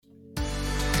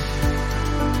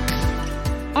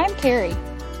I'm Carrie.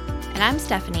 And I'm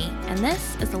Stephanie, and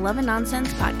this is the Love and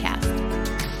Nonsense Podcast.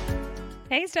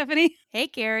 Hey, Stephanie. Hey,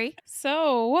 Carrie.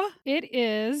 So, it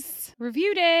is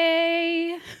review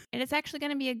day. And it's actually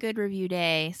going to be a good review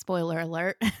day. Spoiler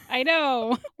alert. I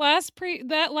know.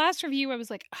 That last review, I was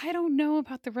like, I don't know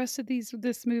about the rest of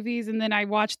this movies. And then I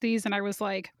watched these and I was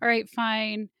like, all right,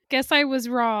 fine. Guess I was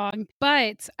wrong.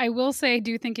 But I will say I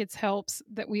do think it helps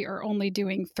that we are only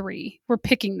doing 3. We're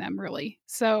picking them, really.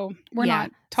 So we're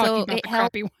not talking about the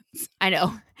crappy ones. I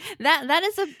know. That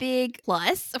is a big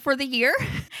plus for the year.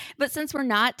 But since we're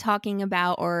not talking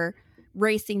about or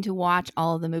racing to watch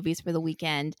all of the movies for the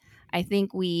weekend, I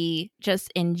think we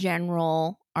just in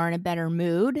general are in a better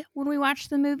mood when we watch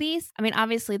the movies. I mean,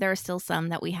 obviously there are still some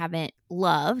that we haven't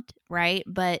loved, right?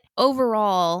 But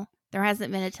overall, there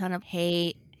hasn't been a ton of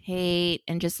hate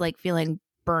and just like feeling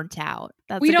burnt out.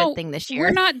 That's a good thing this year.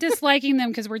 We're not disliking them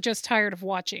because we're just tired of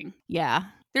watching. Yeah.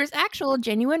 There's actual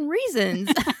genuine reasons.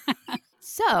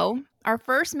 So, our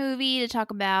first movie to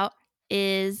talk about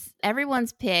is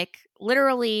everyone's pick.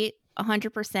 Literally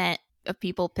 100% of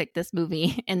people picked this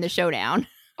movie in the showdown.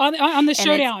 On the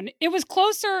showdown. It was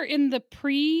closer in the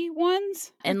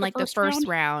pre-ones. In like the first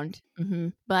round. Mm-hmm.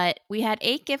 But we had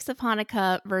 8 Gifts of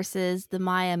Hanukkah versus the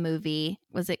Maya movie.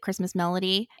 Was it Christmas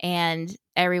Melody? And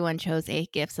everyone chose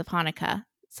 8 Gifts of Hanukkah.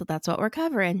 So that's what we're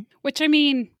covering. Which, I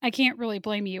mean, I can't really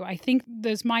blame you. I think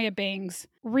those Maya bangs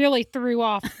really threw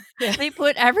off. They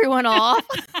put everyone off.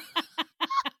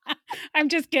 I'm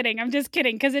just kidding.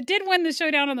 Because it did win the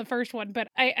showdown on the first one. But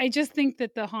I just think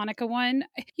that the Hanukkah one,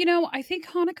 I think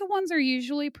Hanukkah ones are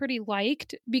usually pretty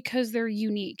liked because they're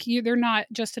unique. They're not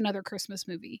just another Christmas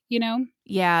movie,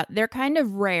 Yeah, they're kind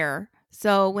of rare.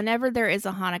 So whenever there is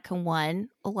a Hanukkah one,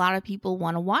 a lot of people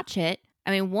want to watch it.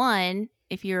 I mean, one,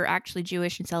 if you're actually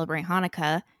Jewish and celebrate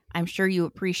Hanukkah, I'm sure you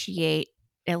appreciate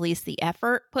at least the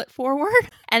effort put forward.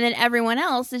 And then everyone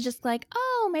else is just like,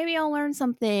 oh, maybe I'll learn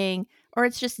something. Or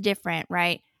it's just different,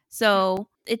 right? So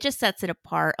it just sets it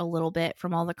apart a little bit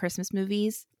from all the Christmas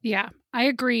movies. Yeah, I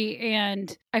agree.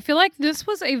 And I feel like this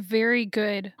was a very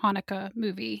good Hanukkah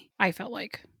movie, I felt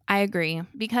like. I agree.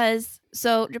 Because,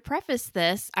 so to preface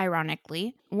this,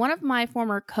 ironically, one of my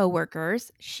former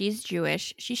coworkers, she's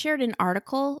Jewish, she shared an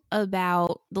article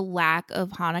about the lack of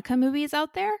Hanukkah movies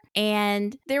out there.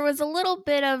 And there was a little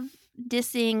bit of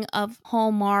dissing of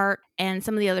Hallmark and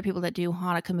some of the other people that do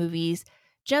Hanukkah movies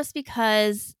just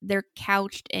because they're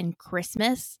couched in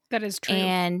Christmas. That is true.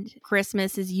 And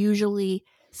Christmas is usually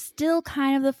still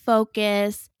kind of the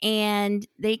focus. And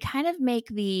they kind of make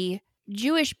the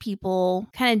Jewish people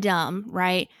kind of dumb,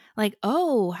 right? Like,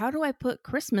 oh, how do I put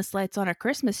Christmas lights on a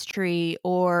Christmas tree?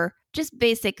 Or just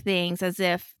basic things as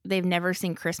if they've never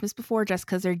seen Christmas before just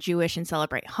because they're Jewish and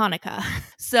celebrate Hanukkah.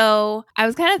 So I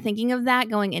was kind of thinking of that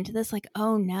going into this, like,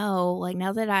 oh no, like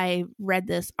now that I read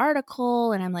this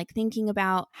article and I'm like thinking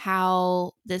about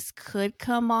how this could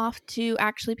come off to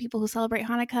actually people who celebrate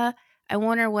Hanukkah, I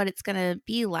wonder what it's going to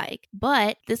be like.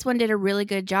 But this one did a really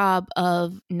good job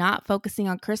of not focusing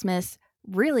on Christmas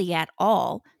really at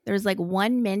all. There's like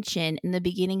one mention in the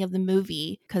beginning of the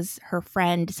movie because her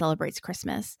friend celebrates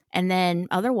Christmas. And then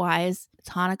otherwise, it's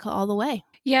Hanukkah all the way.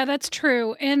 Yeah, that's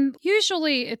true. And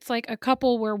usually it's like a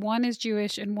couple where one is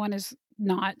Jewish and one is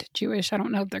not Jewish. I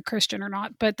don't know if they're Christian or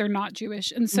not, but they're not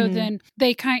Jewish. And so then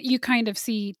you kind of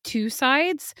see 2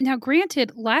 sides. Now,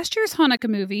 granted, last year's Hanukkah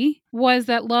movie was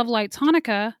that Love Lights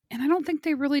Hanukkah, and I don't think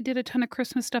they really did a ton of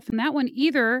Christmas stuff in that one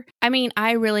either. I mean,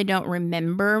 I really don't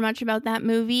remember much about that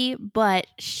movie, but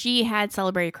she had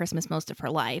celebrated Christmas most of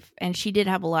her life, and she did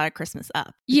have a lot of Christmas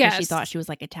up because she thought she was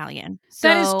like Italian. So,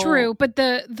 that is true, but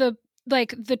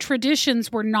the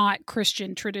traditions were not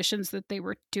Christian traditions that they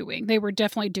were doing. They were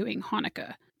definitely doing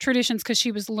Hanukkah traditions because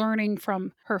she was learning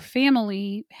from her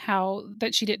family that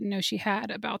she didn't know she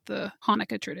had about the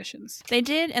Hanukkah traditions. They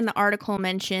did in the article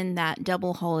mention that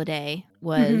Double Holiday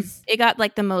was, it got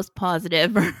like the most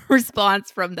positive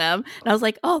response from them. And I was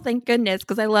like, oh, thank goodness,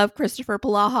 because I love Christopher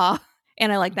Palaha.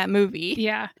 And I like that movie.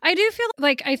 Yeah. I do feel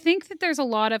like I think that there's a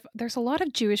lot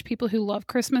of Jewish people who love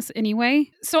Christmas anyway.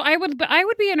 So I would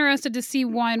be interested to see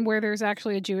one where there's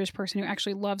actually a Jewish person who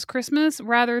actually loves Christmas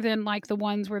rather than like the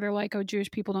ones where they're like, oh,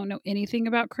 Jewish people don't know anything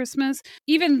about Christmas.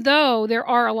 Even though there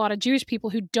are a lot of Jewish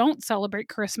people who don't celebrate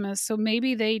Christmas. So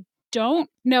maybe they don't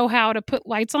know how to put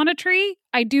lights on a tree.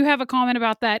 I do have a comment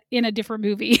about that in a different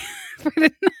movie for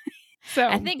the night. So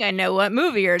I think I know what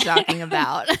movie you're talking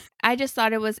about. I just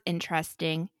thought it was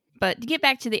interesting. But to get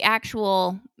back to the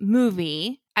actual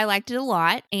movie, I liked it a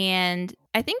lot. And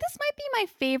I think this might be my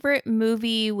favorite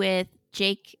movie with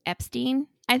Jake Epstein.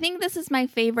 I think this is my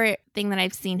favorite thing that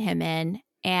I've seen him in.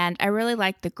 And I really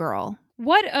like the girl.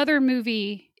 What other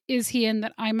movie is he in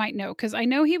that I might know? Because I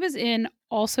know he was in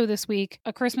also this week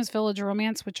A Christmas Village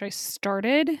Romance, which I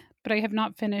started, but I have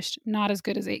not finished. Not as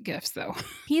good as Eight Gifts, though.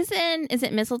 He's in, is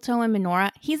it Mistletoe and Menorah?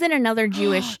 He's in another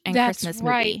Jewish and Christmas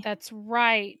movie. That's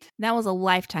right. That was a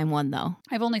Lifetime one, though.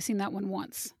 I've only seen that one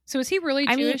once. So is he really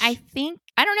I mean, Jewish?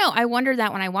 I don't know. I wondered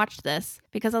that when I watched this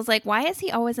because I was like, why is he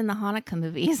always in the Hanukkah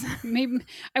movies? Maybe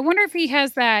I wonder if he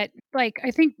has that, like,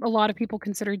 I think a lot of people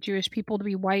consider Jewish people to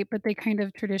be white, but they kind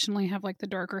of traditionally have like the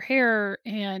darker hair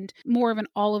and more of an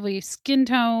olivey skin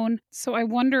tone. So I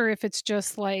wonder if it's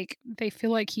just like they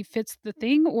feel like he fits the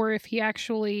thing, or if he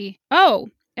actually,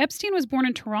 Epstein was born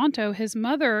in Toronto. His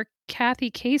mother,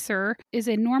 Kathy Kaser, is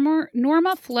a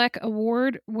Norma Fleck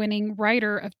award-winning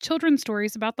writer of children's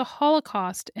stories about the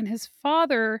Holocaust, and his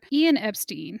father, Ian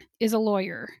Epstein, is a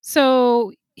lawyer.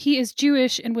 So he is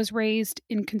Jewish and was raised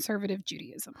in conservative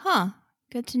Judaism. Huh.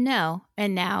 Good to know.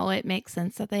 And now it makes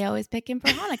sense that they always pick him for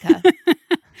Hanukkah.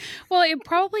 Well, it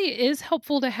probably is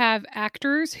helpful to have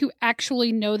actors who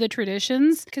actually know the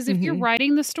traditions, because if you're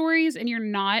writing the stories and you're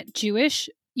not Jewish,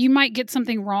 you might get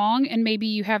something wrong, and maybe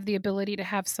you have the ability to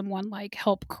have someone like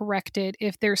help correct it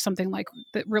if there's something like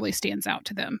that really stands out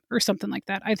to them or something like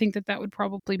that. I think that would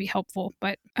probably be helpful,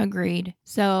 but agreed.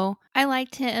 So I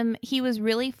liked him. He was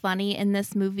really funny in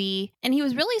this movie, and he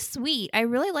was really sweet. I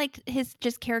really liked his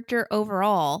just character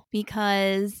overall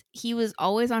because he was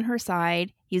always on her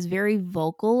side. He's very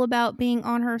vocal about being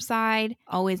on her side,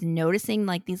 always noticing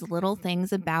like these little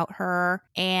things about her.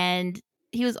 And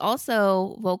he was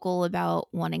also vocal about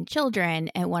wanting children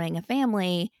and wanting a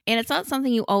family. And it's not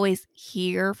something you always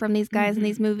hear from these guys in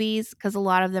these movies, because a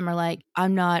lot of them are like,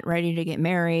 I'm not ready to get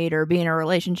married or be in a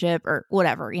relationship or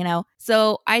whatever, you know?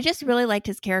 So I just really liked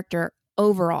his character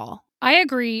overall. I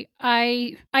agree.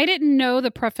 I didn't know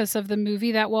the preface of the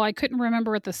movie that well. I couldn't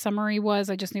remember what the summary was.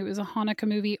 I just knew it was a Hanukkah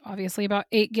movie, obviously about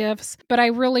 8 gifts, but I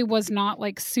really was not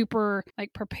like super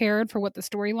like prepared for what the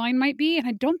storyline might be. And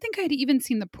I don't think I'd even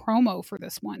seen the promo for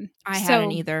this one. I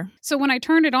hadn't either. So when I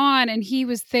turned it on and he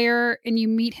was there and you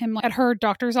meet him at her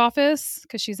doctor's office,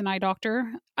 because she's an eye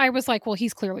doctor, I was like, well,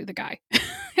 he's clearly the guy.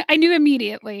 I knew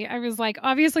immediately. I was like,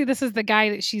 obviously this is the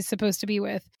guy that she's supposed to be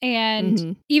with.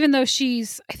 And even though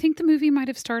I think the movie might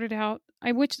have started out,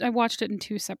 I watched it in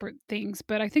 2 separate things,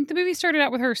 but I think the movie started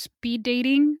out with her speed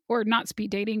dating, or not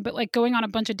speed dating, but like going on a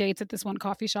bunch of dates at this one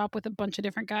coffee shop with a bunch of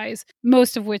different guys,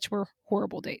 most of which were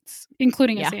horrible dates,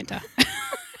 including a Santa.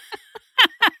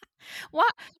 Why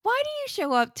do you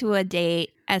show up to a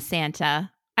date as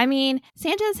Santa? I mean,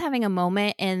 Santa's having a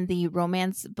moment in the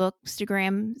romance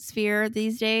bookstagram sphere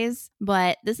these days,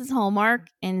 but this is Hallmark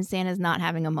and Santa's not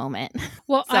having a moment.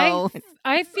 Well, so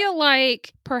I feel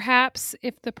like perhaps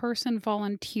if the person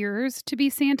volunteers to be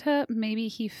Santa, maybe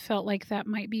he felt like that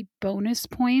might be bonus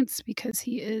points because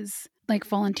he is like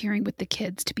volunteering with the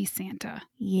kids to be Santa.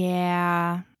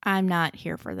 Yeah, I'm not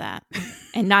here for that.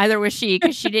 And neither was she,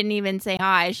 because she didn't even say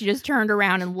hi. She just turned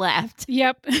around and left.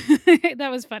 Yep. That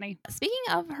was funny. Speaking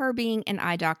of her being an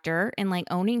eye doctor and like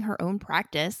owning her own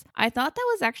practice, I thought that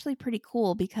was actually pretty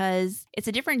cool because it's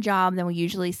a different job than we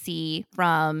usually see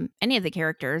from any of the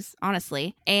characters,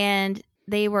 honestly. And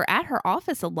they were at her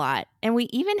office a lot. And we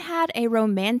even had a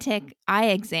romantic eye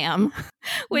exam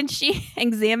when she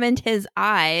examined his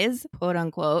eyes, quote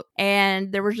unquote.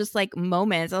 And there were just like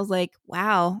moments. I was like,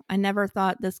 wow, I never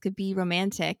thought this could be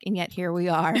romantic. And yet here we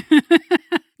are.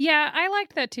 Yeah, I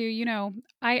liked that too. You know,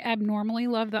 I abnormally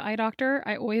love the eye doctor.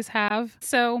 I always have.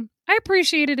 So I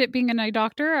appreciated it being an eye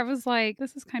doctor. I was like,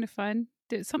 this is kind of fun.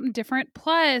 Something different.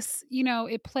 Plus, you know,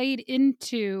 it played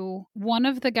into one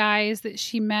of the guys that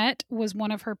she met was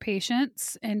one of her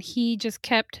patients, and he just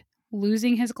kept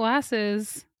losing his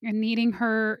glasses and needing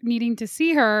to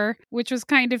see her, which was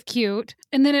kind of cute.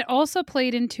 And then it also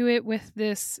played into it with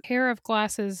this pair of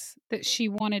glasses that she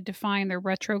wanted to find. They're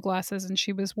retro glasses, and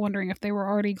she was wondering if they were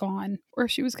already gone or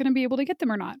if she was going to be able to get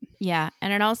them or not. Yeah,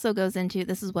 and it also goes into,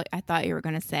 this is what I thought you were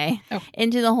going to say,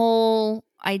 into the whole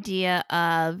idea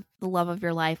of the love of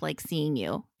your life, like seeing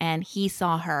you, and he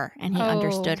saw her and he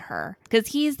understood her because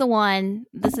he's the one,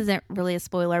 this isn't really a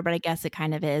spoiler, but I guess it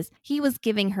kind of is. He was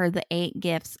giving her the 8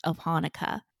 gifts of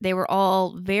Hanukkah. They were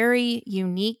all very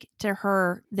unique to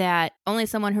her that only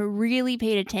someone who really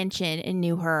paid attention and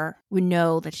knew her would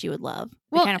know that she would love.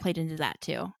 Well, it kind of played into that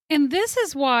too. And this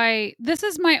is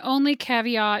my only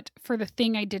caveat for the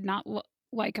thing I did not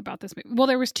like about this movie. Well,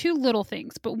 there was two little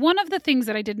things, but one of the things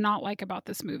that I did not like about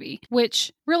this movie,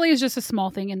 which really is just a small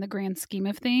thing in the grand scheme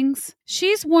of things,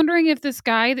 she's wondering if this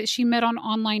guy that she met on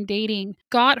online dating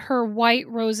got her white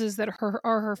roses that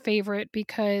are her favorite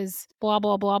because blah,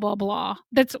 blah, blah, blah, blah.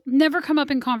 That's never come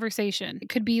up in conversation. It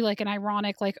could be like an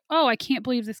ironic, like, oh, I can't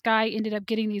believe this guy ended up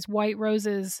getting these white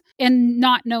roses and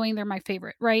not knowing they're my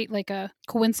favorite, right? Like a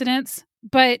coincidence.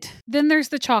 But then there's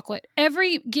the chocolate.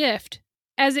 Every gift,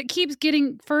 as it keeps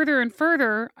getting further and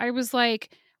further, I was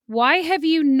like, why have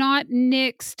you not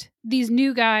nixed these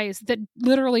new guys that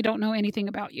literally don't know anything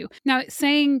about you? Now,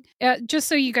 saying, just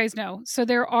so you guys know, so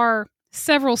there are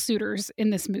several suitors in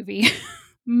this movie.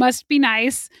 Must be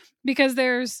nice, because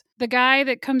there's the guy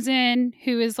that comes in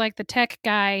who is like the tech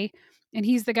guy, and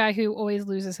he's the guy who always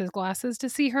loses his glasses to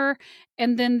see her.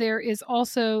 And then there is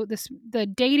also the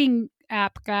dating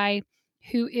app guy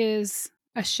who is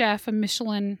a chef, a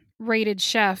Michelin rated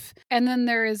chef. And then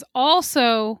there is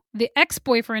also the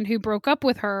ex-boyfriend who broke up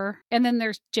with her. And then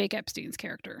there's Jake Epstein's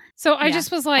character. So I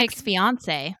just was like,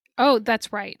 ex-fiance. Oh,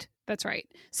 that's right. That's right.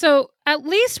 So at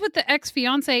least with the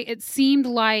ex-fiance, it seemed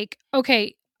like,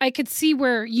 okay, I could see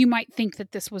where you might think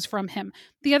that this was from him.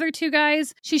 The other two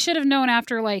guys, she should have known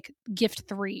after like gift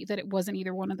 3 that it wasn't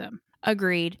either one of them.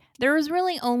 Agreed. There was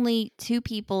really only 2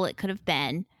 people it could have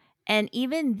been. And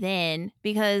even then,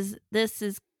 because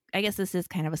I guess this is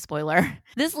kind of a spoiler.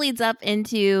 This leads up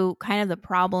into kind of the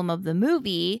problem of the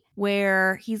movie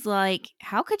where he's like,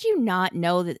 how could you not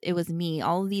know that it was me?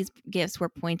 All of these gifts were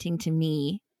pointing to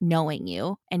me knowing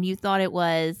you. And you thought it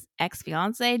was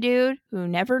ex-fiance dude who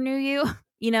never knew you?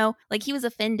 You know, like he was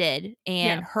offended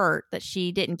and hurt that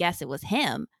she didn't guess it was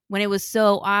him when it was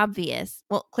so obvious.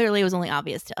 Well, clearly it was only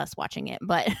obvious to us watching it,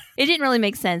 but it didn't really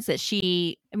make sense that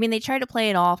they tried to play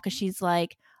it off because she's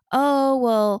like, oh,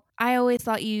 well, I always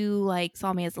thought you like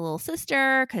saw me as a little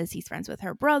sister because he's friends with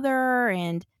her brother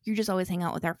and you just always hang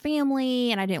out with our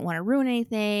family and I didn't want to ruin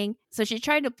anything. So she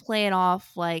tried to play it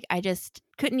off like I just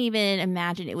couldn't even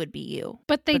imagine it would be you.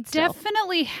 But they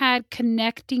definitely had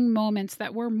connecting moments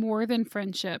that were more than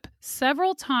friendship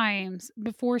several times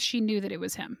before she knew that it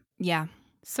was him. Yeah.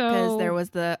 So because there was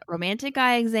the romantic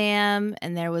eye exam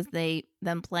and there was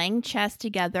them playing chess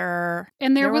together.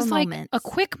 And there was like a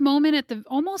quick moment at the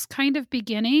almost kind of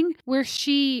beginning where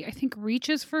she, I think,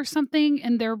 reaches for something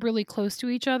and they're really close to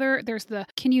each other. There's the,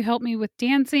 can you help me with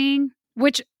dancing?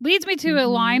 Which leads me to a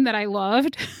line that I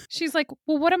loved. She's like,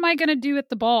 well, what am I going to do at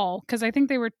the ball? Because I think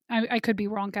they were, I could be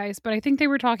wrong, guys, but I think they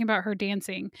were talking about her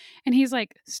dancing. And he's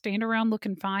like, stand around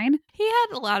looking fine. He had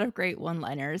a lot of great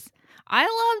one-liners.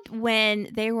 I loved when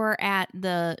they were at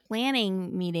the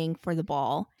planning meeting for the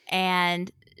ball and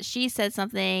she said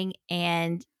something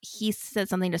and he said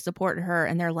something to support her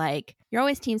and they're like, you're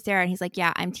always Team Sarah. And he's like,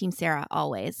 yeah, I'm Team Sarah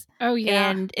always. Oh, yeah.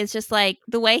 And it's just like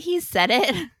the way he said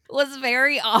it was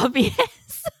very obvious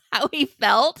how he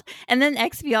felt. And then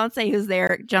ex-fiance who's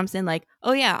there jumps in like,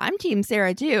 oh, yeah, I'm Team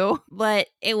Sarah too. But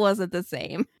it wasn't the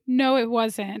same. No, it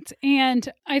wasn't. And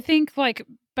I think like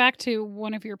back to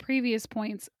one of your previous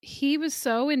points, he was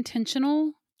so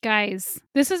intentional. Guys,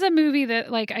 this is a movie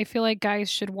that like I feel like guys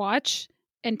should watch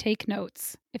and take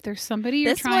notes. If there's somebody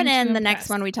you're trying to This one and the impress. next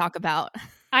one we talk about.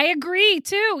 I agree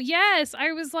too. Yes.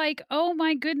 I was like, oh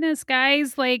my goodness,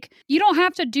 guys. Like, you don't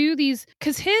have to do these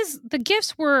because the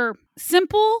gifts were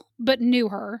simple, but knew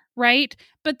her, right?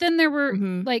 But then there were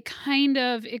like kind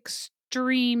of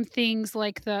extreme things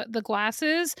like the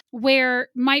glasses where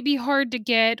might be hard to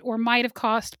get or might have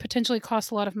potentially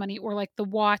cost a lot of money, or like the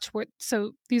watch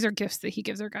so these are gifts that he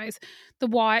gives her guys. The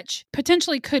watch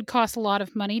potentially could cost a lot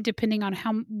of money depending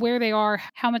on where they are,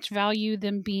 how much value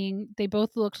them being. They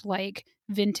both looked like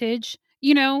vintage,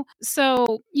 you know,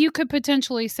 so you could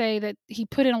potentially say that he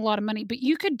put in a lot of money, but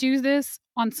you could do this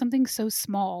on something so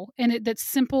small and that's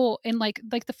simple and like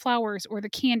the flowers or the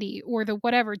candy or the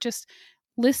whatever, just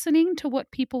listening to what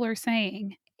people are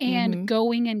saying and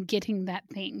going and getting that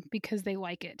thing because they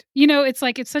like it. You know, it's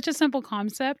like, it's such a simple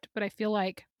concept, but I feel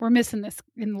like we're missing this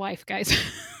in life, guys.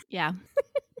 Yeah.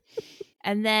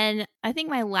 And then I think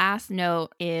my last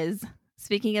note is,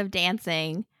 speaking of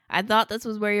dancing, I thought this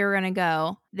was where you were going to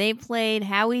go. They played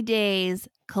Howie Day's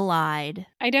Collide.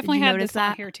 I definitely had this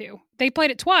on here too. They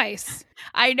played it twice.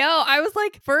 I know. I was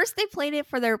like, first they played it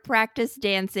for their practice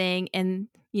dancing and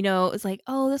you know, it was like,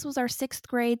 oh, this was our 6th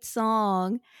grade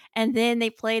song. And then they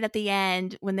played at the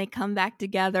end when they come back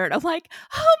together. And I'm like,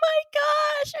 oh my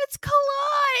gosh, it's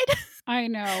Collide. I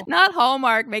know. Not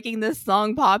Hallmark making this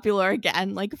song popular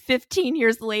again, like 15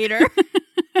 years later.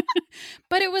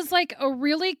 But it was like a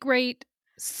really great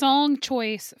song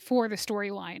choice for the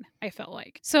storyline, I felt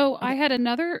like. So I had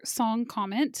another song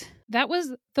comment. That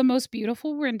was the most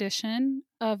beautiful rendition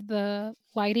of the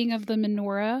Lighting of the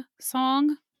Menorah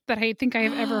song that I think I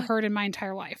have ever heard in my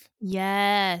entire life.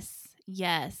 Yes.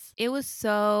 Yes. It was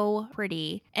so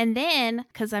pretty. And then,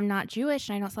 because I'm not Jewish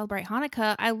and I don't celebrate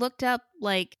Hanukkah, I looked up,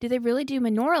 like, do they really do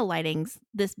menorah lightings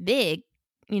this big?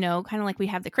 You know, kind of like we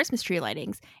have the Christmas tree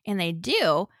lightings. And they do.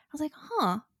 I was like,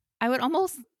 I would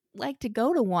almost like to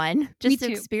go to one just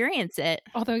to experience it.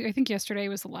 Although I think yesterday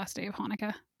was the last day of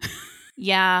Hanukkah.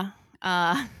 Yeah.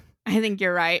 I think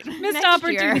you're right. Missed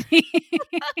opportunity.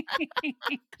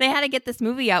 They had to get this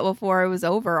movie out before it was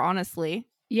over, honestly.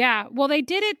 Yeah. Well, they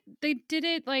did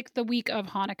it like the week of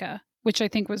Hanukkah, which I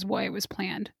think was why it was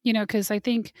planned. You know, because I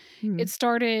think it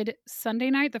started Sunday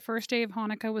night. The first day of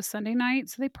Hanukkah was Sunday night.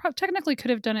 So they technically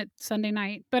could have done it Sunday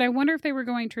night. But I wonder if they were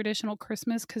going traditional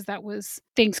Christmas because that was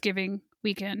Thanksgiving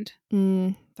weekend.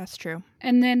 That's true.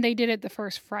 And then they did it the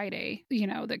first Friday, you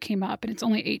know, that came up. And it's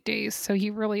only 8 days. So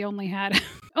you really only had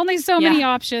many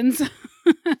options.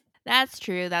 That's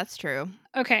true. That's true.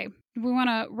 Okay. We want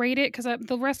to rate it because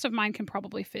the rest of mine can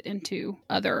probably fit into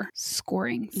other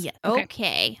scorings. Yeah.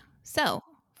 Okay. So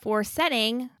for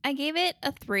setting, I gave it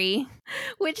a 3,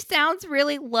 which sounds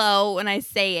really low when I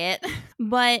say it,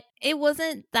 but it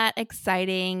wasn't that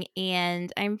exciting.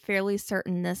 And I'm fairly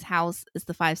certain this house is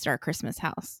the 5-star Christmas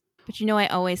house. But you know, I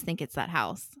always think it's that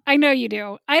house. I know you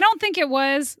do. I don't think it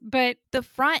was, but the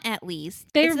front, at least,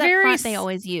 they're very front they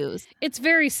always use. It's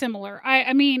very similar.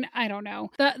 I mean, I don't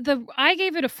know. I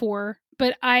gave it a 4,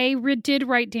 but I did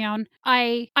write down.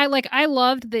 I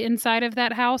loved the inside of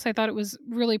that house. I thought it was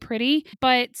really pretty,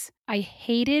 but I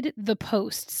hated the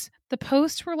posts. The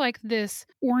posts were like this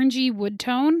orangey wood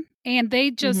tone. And they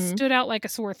just stood out like a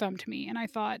sore thumb to me. And I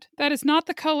thought, that is not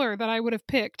the color that I would have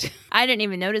picked. I didn't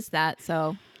even notice that.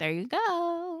 So there you go.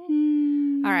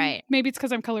 All right. Maybe it's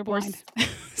because I'm colorblind.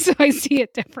 So I see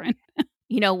it different.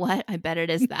 You know what? I bet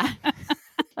it is that.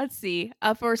 Let's see.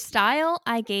 For style,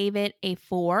 I gave it a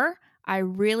 4. I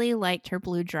really liked her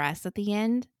blue dress at the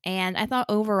end. And I thought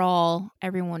overall,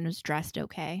 everyone was dressed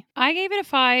okay. I gave it a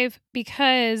 5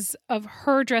 because of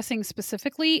her dressing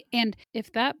specifically. And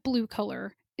if that blue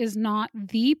color is not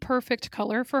the perfect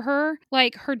color for her,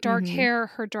 like her dark hair,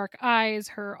 her dark eyes,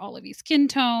 her olivey skin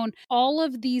tone, all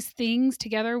of these things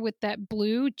together with that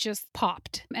blue just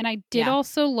popped. And I did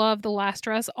also love the last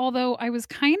dress, although I was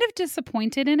kind of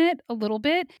disappointed in it a little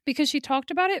bit because she talked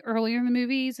about it earlier in the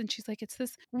movies and she's like, it's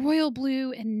this royal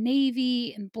blue and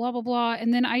navy and blah blah blah,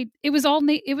 and then it was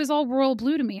all royal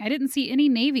blue to me. I didn't see any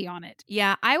navy on it.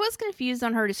 Yeah, I was confused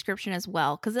on her description as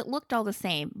well because it looked all the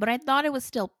same, but I thought it was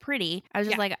still pretty. I was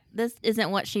just like, this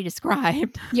isn't what she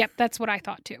described. Yep, that's what I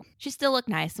thought too. She still looked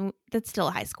nice, and that's still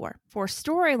a high score. For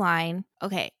storyline,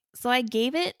 okay, so I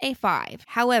gave it a 5.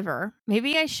 However,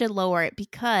 maybe I should lower it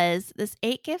because this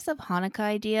 8 Gifts of Hanukkah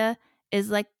idea is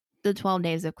like the 12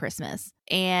 Days of Christmas.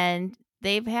 And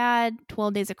they've had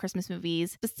 12 Days of Christmas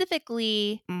movies,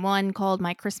 specifically one called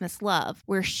My Christmas Love,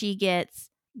 where she gets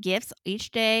gifts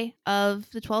each day of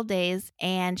the 12 days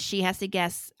and she has to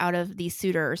guess out of these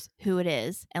suitors who it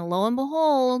is. And lo and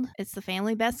behold, it's the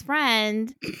family best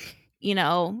friend. You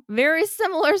know, very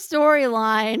similar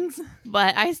storylines,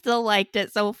 but I still liked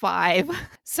it, so 5.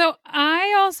 So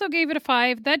I also gave it a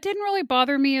 5. That didn't really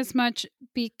bother me as much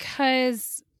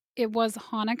because it was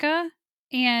Hanukkah.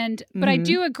 But I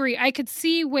do agree. I could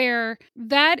see where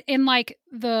that in like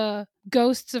the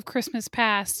Ghosts of Christmas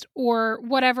Past or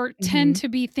whatever tend to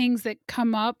be things that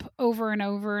come up over and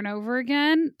over and over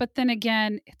again. But then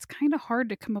again, it's kind of hard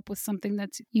to come up with something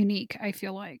that's unique, I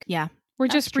feel like. Yeah. We're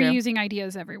just reusing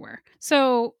ideas everywhere.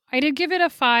 So I did give it a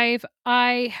 5.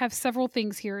 I have several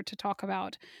things here to talk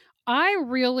about. I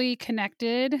really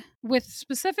connected with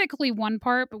specifically one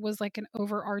part, but was like an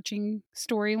overarching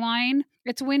storyline.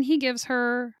 It's when he gives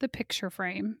her the picture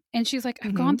frame and she's like,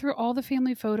 I've gone through all the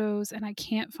family photos and I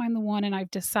can't find the one. And I've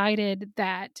decided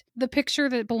that the picture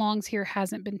that belongs here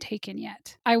hasn't been taken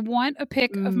yet. I want a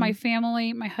pic of my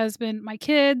family, my husband, my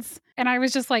kids. And I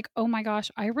was just like, oh my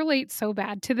gosh, I relate so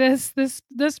bad to this.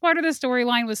 This part of the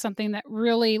storyline was something that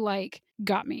really like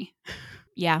got me.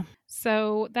 Yeah.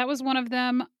 So that was one of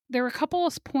them. There were a couple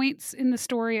of points in the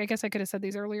story. I guess I could have said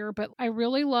these earlier, but I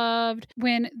really loved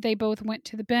when they both went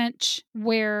to the bench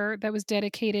where that was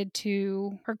dedicated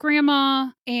to her grandma.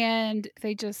 And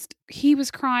he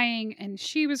was crying and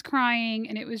she was crying.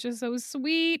 And it was just so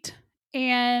sweet.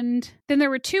 And then there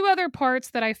were 2 other parts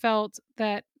that I felt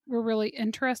that were really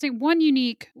interesting. One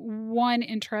unique, one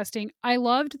interesting. I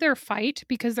loved their fight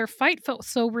because their fight felt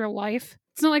so real life.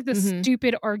 It's not like this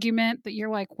stupid argument that you're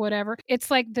like, whatever. It's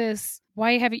like this,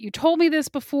 why haven't you told me this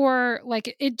before?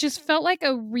 Like, it just felt like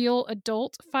a real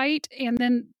adult fight. And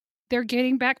then they're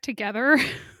getting back together.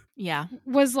 Yeah.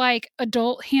 Was like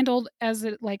adult handled as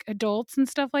like adults and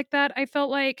stuff like that, I felt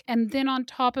like. And then on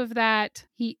top of that,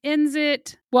 he ends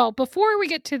it. Well, before we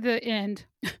get to the end,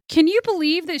 can you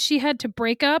believe that she had to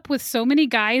break up with so many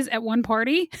guys at one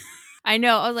party? I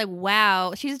know. I was like,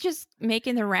 wow, she's just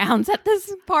making the rounds at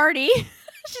this party.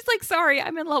 She's like, sorry,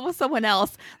 I'm in love with someone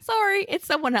else. Sorry, it's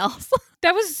someone else.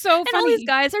 That was so funny. And all these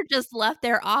guys are just left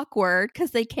there awkward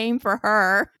because they came for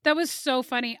her. That was so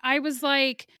funny. I was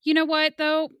like, you know what,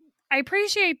 though? I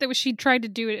appreciate that she tried to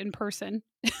do it in person.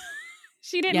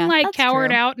 She didn't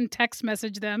cower out and text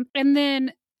message them. And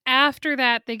then after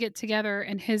that, they get together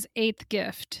and his 8th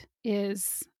gift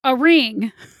is a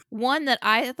ring. One that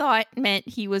I thought meant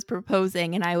he was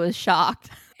proposing and I was shocked.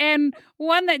 And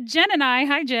one that Jen and I,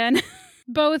 hi Jen,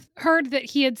 both heard that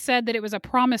he had said that it was a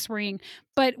promise ring.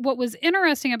 But what was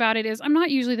interesting about it is I'm not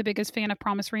usually the biggest fan of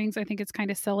promise rings. I think it's kind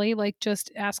of silly, like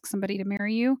just ask somebody to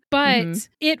marry you. But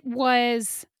it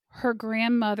was her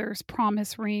grandmother's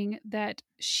promise ring that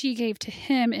she gave to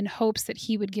him in hopes that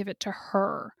he would give it to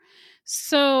her.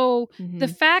 So the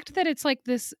fact that it's like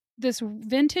this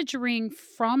vintage ring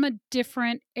from a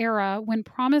different era when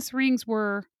promise rings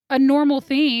were a normal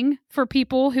thing for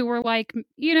people who were like,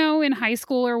 you know, in high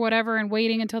school or whatever and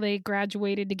waiting until they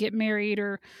graduated to get married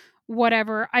or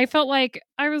whatever. I felt like,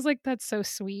 I was like, that's so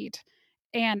sweet.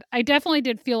 And I definitely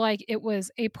did feel like it was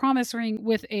a promise ring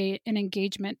with an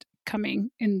engagement coming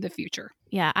in the future.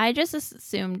 Yeah, I just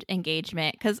assumed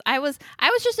engagement because I was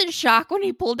just in shock when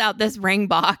he pulled out this ring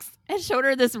box and showed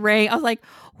her this ring. I was like,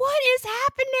 what is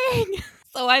happening?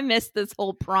 So I missed this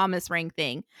whole promise ring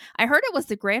thing. I heard it was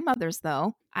the grandmother's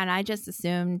though, and I just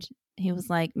assumed he was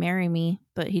like, marry me,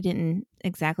 but he didn't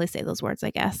exactly say those words,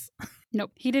 I guess.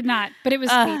 Nope, he did not, but it was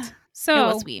sweet. So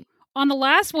it was sweet. On the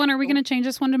last one, are we going to change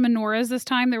this one to menorahs this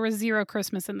time? There was 0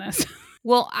 Christmas in this.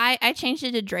 Well, I changed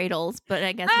it to dreidels, but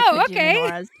I guess we could do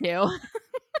menorahs too.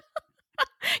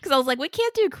 Because I was like, we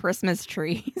can't do Christmas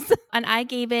trees. And I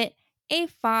gave it a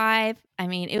 5. I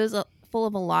mean, it was full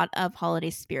of a lot of holiday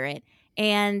spirit.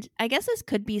 And I guess this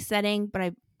could be setting,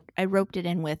 but I roped it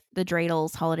in with the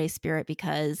dreidels holiday spirit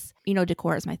because, you know,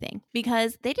 decor is my thing.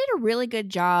 Because they did a really good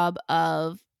job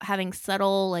of having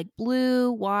subtle like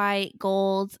blue, white,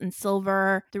 golds, and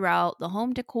silver throughout the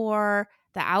home decor,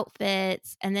 the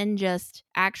outfits, and then just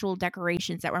actual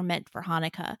decorations that were meant for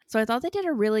Hanukkah. So I thought they did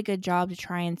a really good job to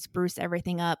try and spruce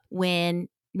everything up when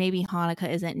maybe Hanukkah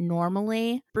isn't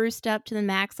normally spruced up to the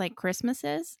max like Christmas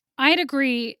is. I'd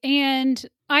agree. And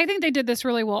I think they did this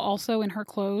really well also in her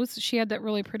clothes. She had that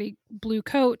really pretty blue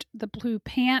coat, the blue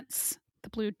pants, the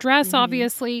blue dress,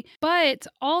 obviously. But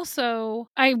also,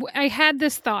 I had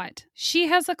this thought. She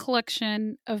has a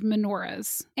collection of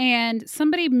menorahs, and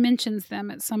somebody mentions them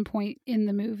at some point in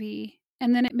the movie.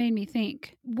 And then it made me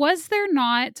think, was there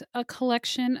not a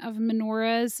collection of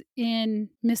menorahs in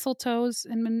mistletoe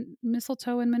and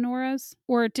menorahs?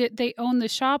 Or did they own the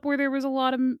shop where there was a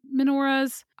lot of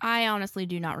menorahs? I honestly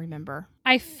do not remember.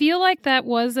 I feel like that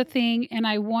was a thing, and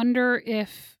I wonder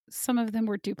if some of them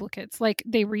were duplicates, like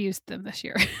they reused them this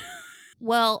year.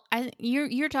 Well,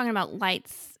 you're talking about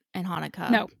lights and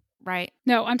Hanukkah. No. Right?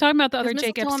 No, I'm talking about the other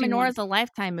Jake Epstein one. Menorah is a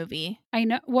Lifetime movie. I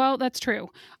know. Well, that's true.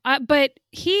 But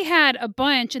he had a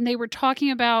bunch, and they were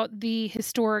talking about the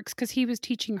historics because he was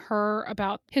teaching her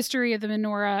about history of the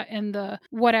menorah and the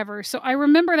whatever. So I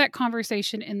remember that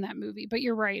conversation in that movie. But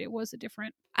you're right. It was a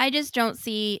different. I just don't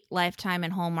see Lifetime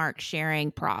and Hallmark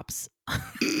sharing props.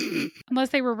 Unless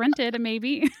they were rented,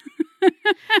 maybe.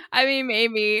 I mean,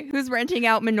 maybe. Who's renting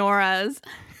out menorahs?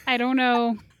 I don't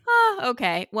know.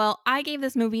 Okay. Well, I gave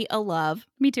this movie a love.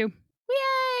 Me too.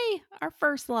 Yay! Our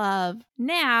first love.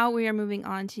 Now we are moving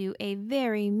on to A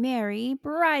Very Merry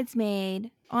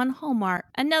Bridesmaid on Hallmark.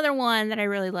 Another one that I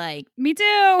really like. Me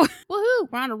too.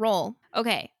 Woohoo! We're on a roll.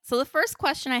 Okay. So the first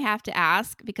question I have to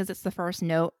ask, because it's the first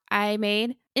note I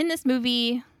made in this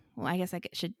movie. Well, I guess I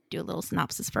should do a little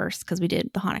synopsis first because we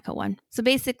did the Hanukkah one. So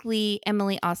basically,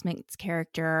 Emily Osment's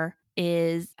character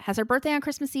has her birthday on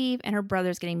Christmas Eve, and her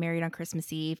brother's getting married on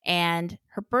Christmas Eve. And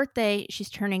her birthday, she's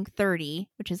turning 30,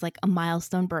 which is like a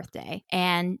milestone birthday.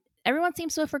 And everyone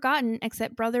seems to have forgotten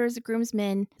except brother's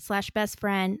groomsman / best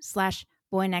friend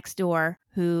 / boy next door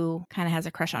who kind of has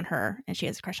a crush on her, and she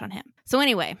has a crush on him. So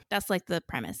anyway, that's like the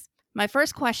premise. My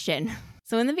first question.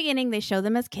 So in the beginning, they show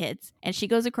them as kids, and she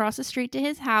goes across the street to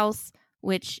his house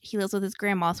which he lives with his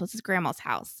grandma, so it's his grandma's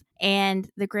house. And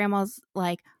the grandma's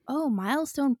like, oh,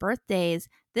 milestone birthdays.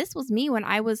 This was me when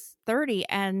I was 30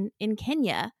 and in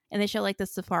Kenya. And they show like the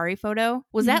safari photo.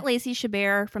 Was that Lacey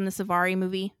Chabert from the Safari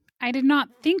movie? I did not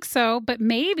think so, but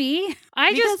maybe.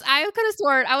 I could have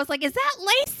sworn, I was like, is that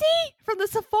Lacey from the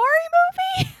Safari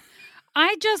movie?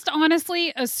 I just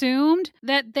honestly assumed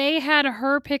that they had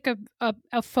her pick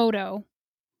a photo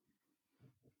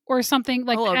or something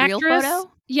like the actress. Real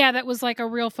photo? Yeah, that was like a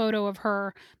real photo of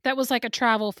her. That was like a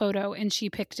travel photo, and she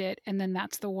picked it, and then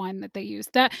that's the one that they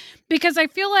used. That because I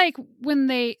feel like when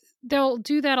they'll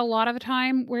do that a lot of the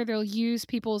time, where they'll use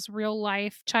people's real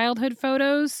life childhood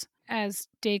photos as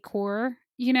decor,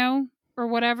 or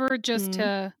whatever, just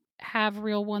to have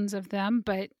real ones of them.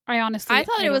 But I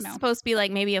thought it was supposed to be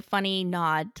like maybe a funny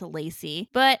nod to Lacey,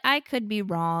 but I could be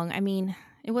wrong. I mean,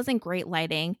 it wasn't great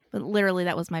lighting, but literally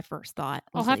that was my first thought.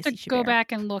 I'll have to go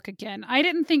back and look again. I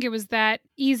didn't think it was that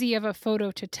easy of a photo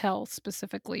to tell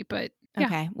specifically, but yeah.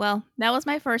 Okay, well, that was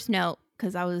my first note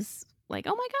because I was like,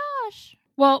 oh my gosh.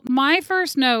 Well, my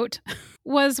first note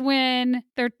was when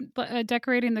they're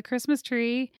decorating the Christmas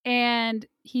tree and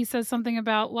he says something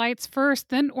about lights first,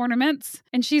 then ornaments.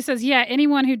 And she says, yeah,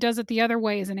 anyone who does it the other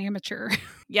way is an amateur.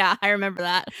 Yeah, I remember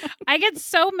that. I get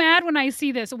so mad when I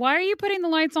see this. Why are you putting the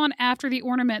lights on after the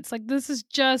ornaments? Like, this is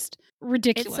just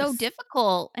ridiculous. It's so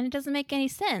difficult and it doesn't make any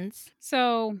sense.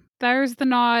 So there's the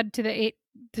nod to the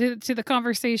to the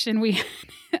conversation we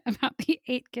had about the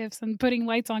 8 gifts and putting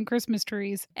lights on Christmas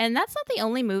trees. And that's not the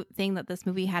only thing that this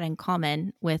movie had in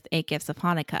common with 8 Gifts of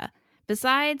Hanukkah.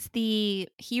 Besides the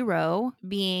hero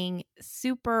being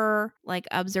super like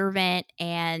observant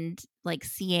and like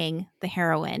seeing the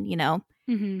heroine,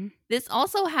 Mm-hmm. This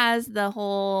also has the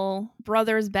whole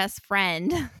brother's best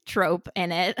friend trope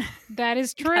in it. That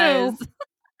is true.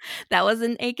 That was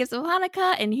in 8 Gifts of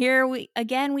Hanukkah. And here we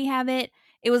have it.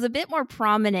 It was a bit more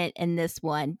prominent in this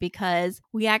one because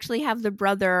we actually have the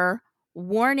brother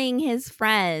warning his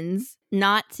friends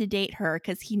not to date her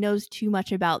because he knows too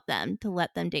much about them to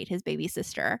let them date his baby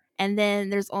sister. And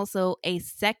then there's also a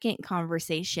second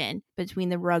conversation between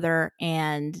the brother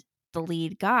and the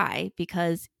lead guy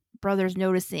because brother's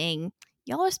noticing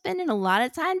y'all are spending a lot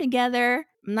of time together.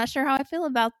 I'm not sure how I feel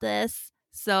about this.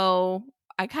 So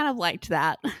I kind of liked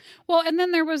that. Well, and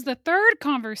then there was the third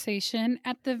conversation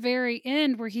at the very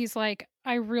end where he's like,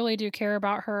 I really do care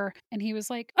about her. And he was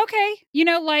like, okay,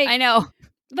 I know.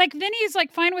 Like, then he's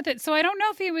like fine with it. So I don't know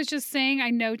if he was just saying, I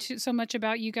know so much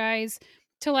about you guys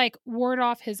to like ward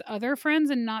off his other friends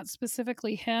and not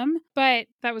specifically him. But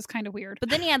that was kind of weird. But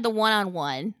then he had the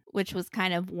one-on-one, which was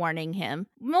kind of warning him,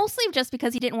 mostly just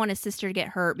because he didn't want his sister to get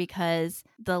hurt because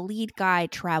the lead guy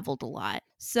traveled a lot.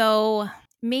 So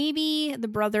maybe the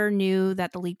brother knew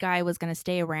that the lead guy was going to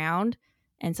stay around,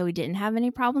 and so he didn't have any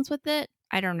problems with it.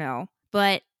 I don't know.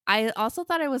 But I also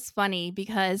thought it was funny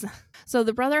because, so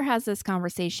the brother has this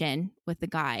conversation with the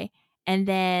guy, and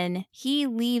then he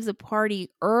leaves a party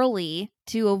early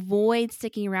to avoid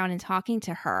sticking around and talking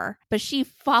to her. But she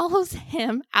follows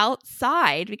him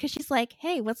outside because she's like,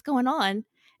 hey, what's going on?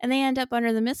 And they end up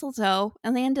under the mistletoe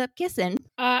and they end up kissing.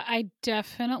 I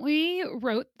definitely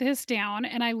wrote this down,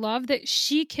 and I love that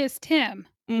she kissed him.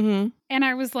 Mm-hmm. And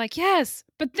I was like, yes.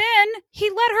 But then he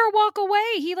let her walk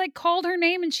away. He like called her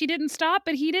name and she didn't stop,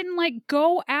 but he didn't like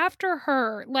go after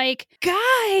her. Like,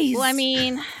 guys. Well, I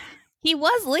mean, he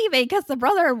was leaving because the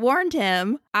brother warned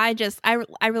him. I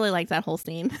really liked that whole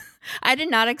scene. I did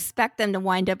not expect them to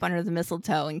wind up under the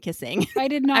mistletoe and kissing. I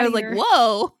did not. I was either. like,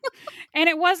 whoa. And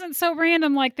it wasn't so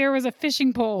random like there was a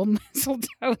fishing pole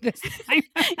mistletoe this time.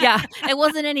 Yeah, it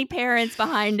wasn't any parents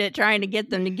behind it trying to get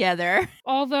them together.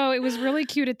 Although it was really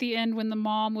cute at the end when the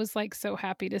mom was like so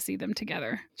happy to see them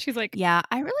together. She's like, yeah,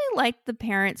 I really liked the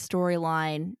parent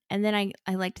storyline. And then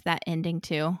I liked that ending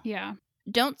too. Yeah.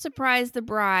 Don't surprise the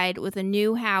bride with a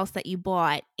new house that you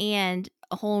bought and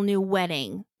a whole new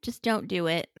wedding. Just don't do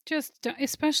it. Just don't,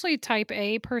 especially type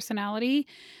A personality.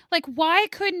 Like, why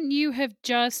couldn't you have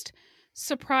just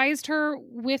surprised her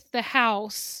with the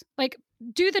house? Like,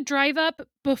 do the drive up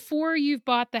before you've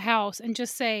bought the house and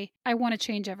just say, I want to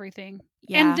change everything.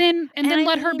 Yeah. And then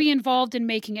let her be involved in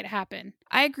making it happen.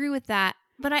 I agree with that.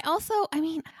 But I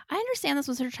understand this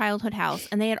was her childhood house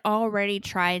and they had already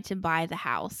tried to buy the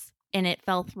house and it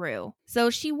fell through. So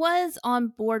she was on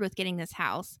board with getting this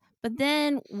house. But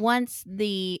then once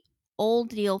the old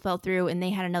deal fell through and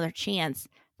they had another chance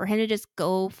for him to just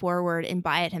go forward and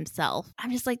buy it himself,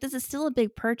 I'm just like, this is still a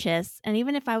big purchase. And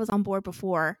even if I was on board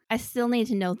before, I still need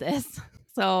to know this.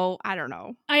 So I don't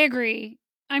know. I agree.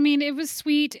 I mean, it was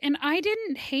sweet, and I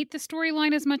didn't hate the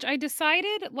storyline as much. I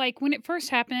decided, like, when it first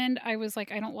happened, I was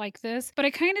like, I don't like this. But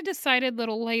I kind of decided a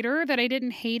little later that I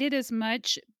didn't hate it as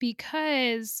much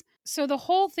because. So the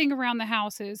whole thing around the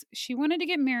house is she wanted to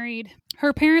get married.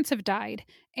 Her parents have died,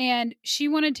 and she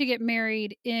wanted to get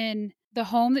married in the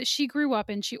home that she grew up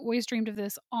in. She always dreamed of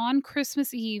this on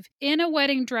Christmas Eve in a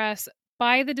wedding dress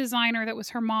by the designer that was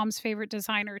her mom's favorite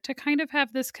designer to kind of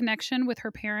have this connection with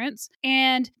her parents.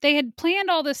 And they had planned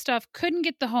all this stuff, couldn't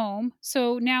get the home.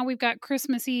 So now we've got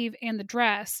Christmas Eve and the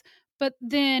dress. But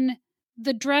then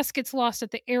the dress gets lost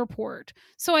at the airport.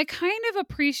 So I kind of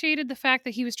appreciated the fact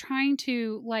that he was trying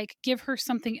to like give her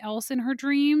something else in her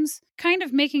dreams, kind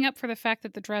of making up for the fact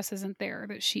that the dress isn't there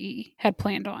that she had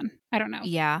planned on. I don't know.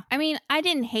 Yeah. I mean, I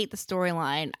didn't hate the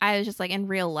storyline. I was just like, in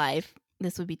real life,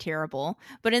 this would be terrible.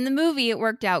 But in the movie, it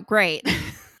worked out great.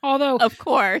 Although, of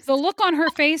course. The look on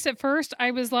her face at first, I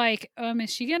was like,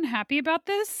 is she getting happy about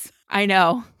this? I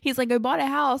know. He's like, I bought a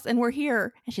house and we're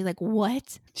here. And she's like,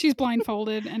 what? She's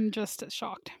blindfolded and just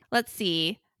shocked. Let's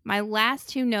see. My last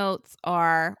two notes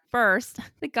are, first,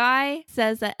 the guy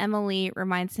says that Emily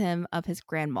reminds him of his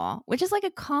grandma, which is like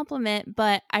a compliment,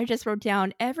 but I just wrote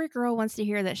down, every girl wants to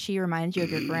hear that she reminds you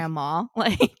of your grandma.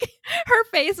 Like, her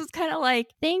face was kind of like,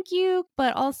 thank you,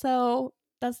 but also,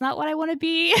 that's not what I want to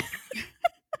be.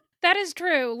 That is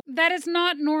true. That is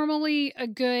not normally a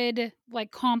good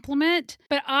compliment,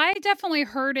 but I definitely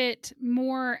heard it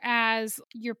more as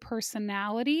your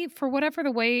personality. For whatever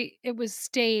the way it was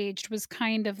staged was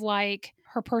kind of like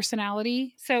her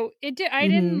personality. So I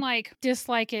didn't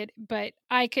dislike it, but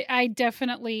I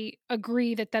definitely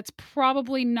agree that that's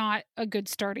probably not a good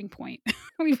starting point.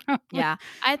 Yeah.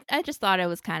 I just thought it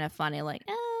was kind of funny, like,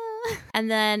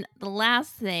 And then the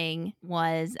last thing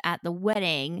was at the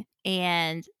wedding,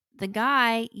 and the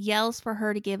guy yells for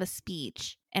her to give a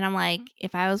speech. And I'm like,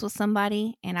 if I was with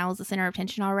somebody and I was the center of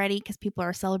attention already because people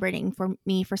are celebrating for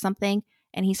me for something,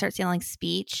 and he starts yelling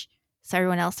speech, so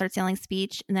everyone else starts yelling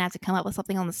speech, and then I have to come up with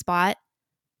something on the spot,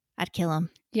 I'd kill him.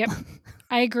 Yep,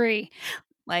 I agree.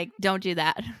 Like, don't do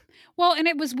that. Well, and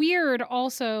it was weird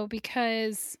also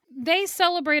because they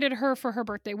celebrated her for her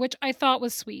birthday, which I thought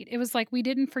was sweet. It was like, we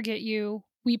didn't forget you.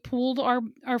 We pooled our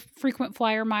frequent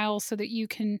flyer miles so that you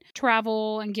can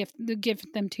travel and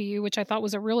gift them to you, which I thought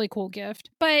was a really cool gift.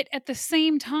 But at the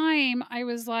same time, I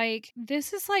was like,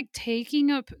 this is like taking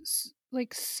up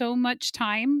like so much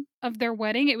time of their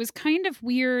wedding. It was kind of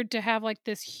weird to have like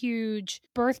this huge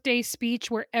birthday speech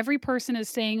where every person is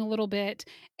saying a little bit,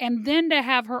 and then to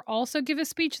have her also give a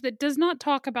speech that does not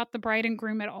talk about the bride and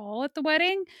groom at all at the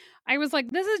wedding. I was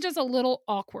like, this is just a little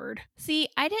awkward. See,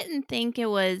 I didn't think it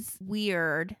was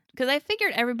weird because I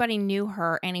figured everybody knew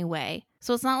her anyway.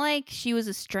 So it's not like she was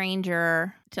a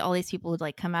stranger to all these people who'd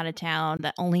like come out of town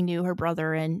that only knew her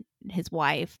brother and his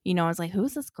wife. You know, I was like,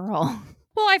 who's this girl?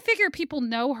 Well, I figure people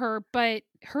know her, but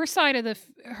her side of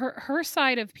her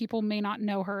side of people may not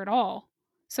know her at all.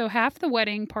 So half the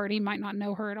wedding party might not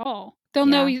know her at all. They'll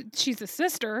know she's a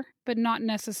sister, but not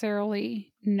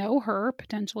necessarily know her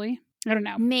potentially. I don't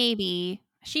know. Maybe.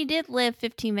 She did live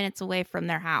 15 minutes away from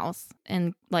their house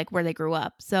and like where they grew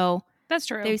up. So that's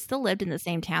true. They still lived in the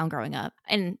same town growing up.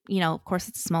 And, you know, of course,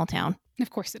 it's a small town. Of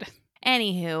course it is.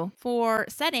 Anywho, for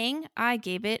setting, I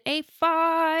gave it a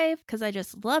 5 because I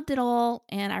just loved it all.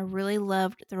 And I really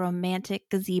loved the romantic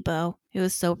gazebo. It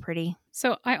was so pretty.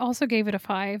 So I also gave it a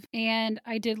 5. And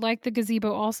I did like the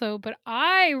gazebo also, but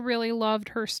I really loved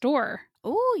her store.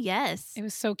 Oh, yes. It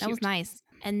was so cute. That was nice.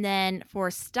 And then for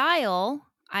style,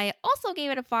 I also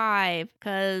gave it a 5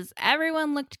 because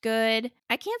everyone looked good.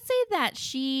 I can't say that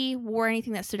she wore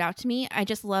anything that stood out to me. I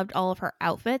just loved all of her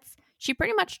outfits. She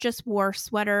pretty much just wore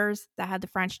sweaters that had the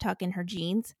French tuck in her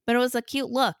jeans, but it was a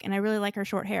cute look, and I really like her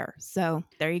short hair. So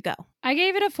there you go. I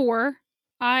gave it a 4.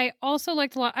 I also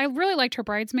liked a lot. I really liked her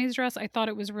bridesmaid's dress. I thought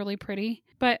it was really pretty,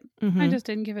 but I just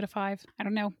didn't give it a 5. I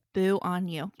don't know. Boo on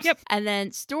you. Yep. And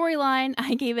then storyline,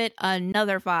 I gave it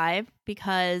another 5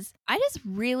 because I just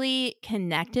really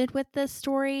connected with this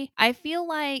story. I feel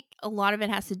like a lot of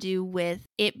it has to do with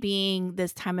it being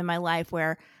this time in my life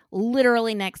where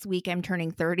literally next week I'm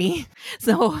turning 30.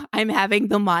 So I'm having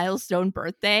the milestone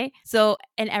birthday. So,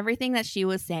 and everything that she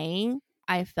was saying,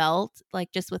 I felt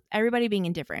like just with everybody being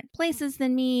in different places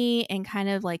than me and kind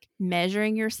of like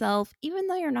measuring yourself, even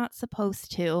though you're not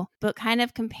supposed to, but kind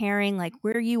of comparing like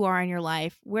where you are in your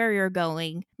life, where you're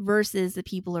going versus the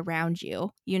people around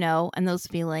you, you know, and those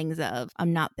feelings of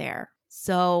I'm not there.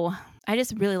 So I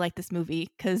just really like this movie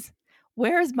because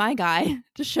where is my guy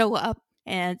to show up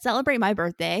and celebrate my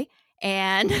birthday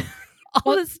and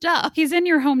all this stuff? He's in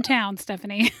your hometown,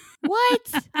 Stephanie.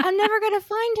 What? I'm never going to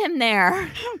find him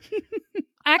there.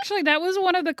 Actually, that was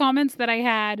one of the comments that I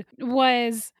had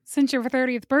was, since your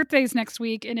 30th birthday's next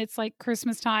week and it's like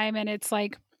Christmas time and it's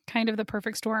like kind of the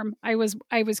perfect storm. I was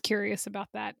curious about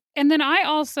that. And then I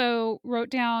also wrote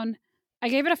down, I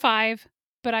gave it a 5,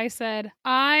 but I said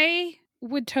I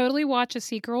would totally watch a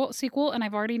sequel, and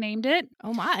I've already named it.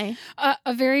 Oh my.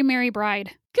 A Very Merry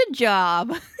Bride. Good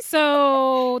job.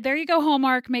 So there you go,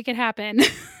 Hallmark, make it happen.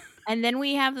 And then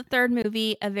we have the third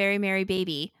movie, A Very Merry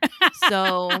Baby.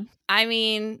 So, I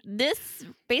mean, this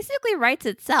basically writes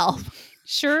itself.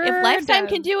 Sure. If Lifetime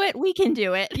can do it, we can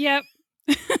do it. Yep.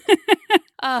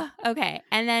 Okay.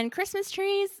 And then Christmas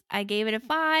trees, I gave it a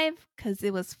 5 because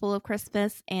it was full of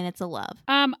Christmas and it's a love.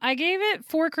 I gave it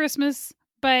 4 Christmas,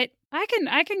 but I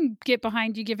can get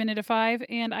behind you giving it a 5,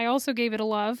 and I also gave it a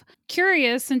love.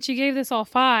 Curious, since you gave this all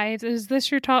 5, is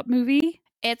this your top movie?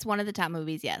 It's one of the top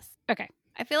movies, yes. Okay.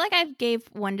 I feel like I gave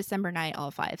One December Night all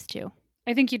 5s too.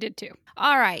 I think you did too.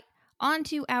 All right. On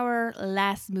to our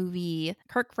last movie,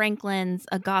 Kirk Franklin's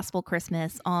A Gospel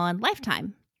Christmas on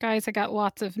Lifetime. Guys, I got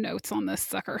lots of notes on this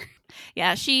sucker.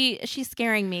 Yeah, she's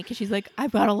scaring me because she's like,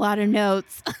 I've got a lot of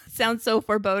notes. Sounds so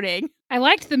foreboding. I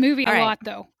liked the movie All a right. lot,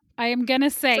 though. I am going to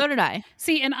say. So did I.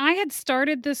 See, and I had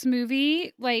started this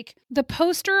movie, like, the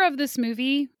poster of this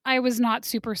movie, I was not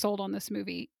super sold on this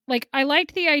movie. Like, I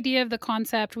liked the idea of the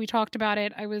concept. We talked about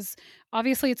it.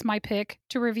 Obviously, it's my pick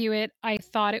to review it. I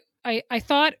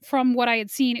thought from what I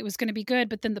had seen, it was going to be good,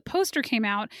 but then the poster came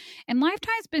out, and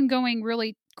Lifetime's been going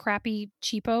really crappy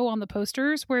cheapo on the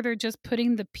posters where they're just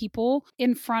putting the people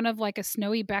in front of like a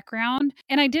snowy background.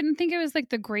 And I didn't think it was like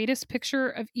the greatest picture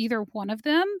of either one of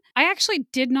them. I actually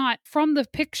did not, from the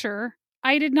picture,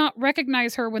 I did not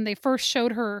recognize her when they first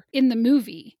showed her in the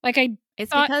movie. Like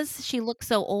It's because she looks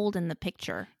so old in the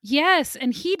picture. Yes,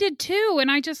 and he did too. And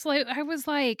I was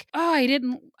like, oh, I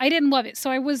didn't love it.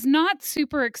 So I was not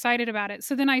super excited about it.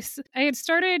 So then I had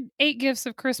started 8 Gifts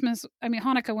of Christmas,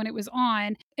 Hanukkah, when it was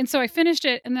on. And so I finished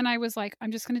it, and then I was like,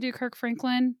 I'm just going to do Kirk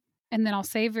Franklin, and then I'll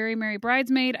save Very Merry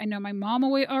Bridesmaid. I know my mom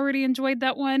already enjoyed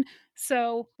that one.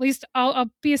 So at least I'll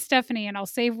be a Stephanie and I'll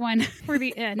save one for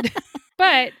the end.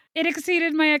 But it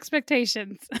exceeded my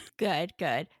expectations. Good.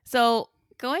 So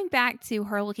going back to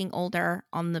her looking older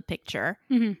on the picture,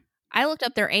 I looked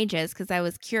up their ages because I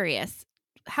was curious.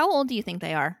 How old do you think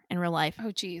they are in real life?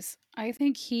 Oh, geez. I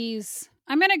think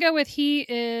I'm going to go with he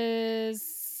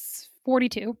is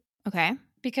 42. Okay.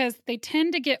 Because they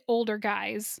tend to get older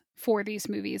guys for these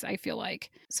movies, I feel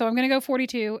like. So I'm going to go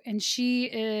 42, and she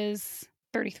is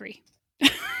 33.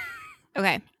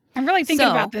 Okay. I'm really thinking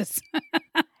about this.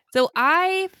 So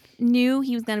I knew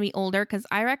he was going to be older because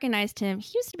I recognized him.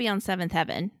 He used to be on Seventh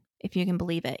Heaven, if you can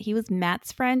believe it. He was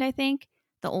Matt's friend, I think,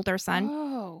 the older son.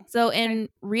 Oh. So in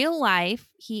real life,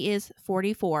 he is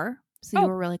 44. So you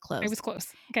were really close. I was close.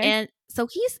 Okay. And so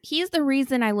he's the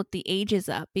reason I looked the ages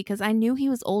up because I knew he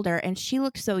was older and she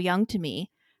looked so young to me.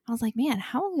 I was like, man,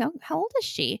 how old is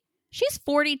she? She's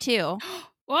 42.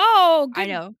 Whoa. Good. I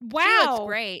know. Wow. She looks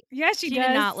great. Yeah, she does.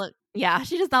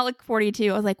 She does not look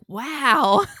 42. I was like,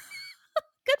 wow.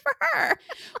 Good for her.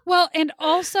 Well, and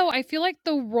also I feel like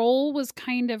the role was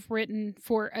kind of written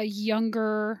for a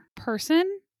younger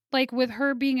person. Like with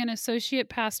her being an associate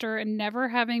pastor and never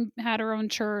having had her own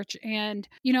church, and,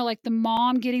 like the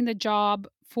mom getting the job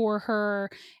for her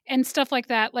and stuff like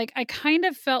that. Like I kind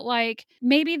of felt like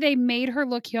maybe they made her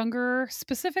look younger,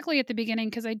 specifically at the beginning,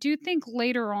 because I do think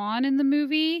later on in the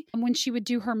movie, when she would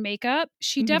do her makeup,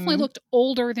 she definitely looked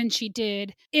older than she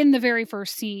did in the very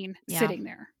first scene sitting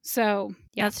there. So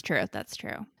yeah. That's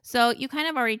true. So you kind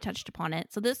of already touched upon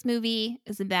it. So this movie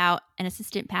is about an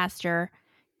assistant pastor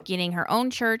getting her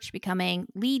own church, becoming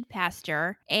lead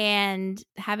pastor, and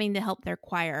having to help their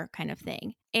choir kind of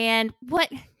thing. And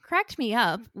what cracked me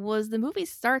up was the movie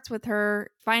starts with her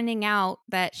finding out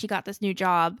that she got this new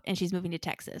job and she's moving to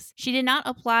Texas. She did not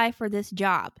apply for this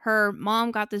job. Her mom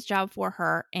got this job for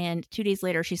her, and 2 days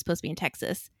later, she's supposed to be in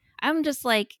Texas. I'm just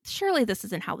like, surely this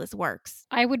isn't how this works.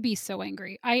 I would be so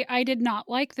angry. I did not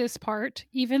like this part,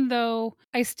 even though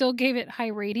I still gave it high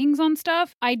ratings on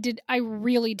stuff. I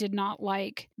really did not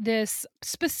like this,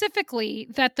 specifically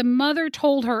that the mother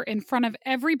told her in front of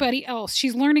everybody else,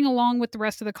 she's learning along with the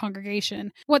rest of the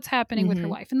congregation what's happening with her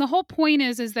life. And the whole point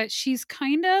is that she's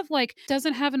kind of like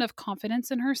doesn't have enough confidence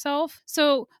in herself.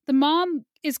 So the mom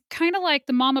is kind of like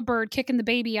the mama bird kicking the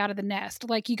baby out of the nest.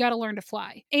 Like, you got to learn to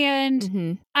fly.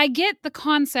 And I get the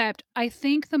concept. I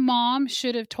think the mom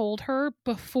should have told her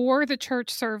before the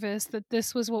church service that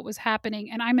this was what was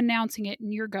happening, and I'm announcing it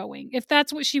and you're going, if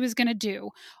that's what she was going to do.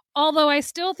 Although I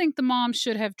still think the mom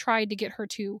should have tried to get her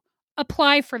to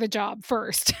apply for the job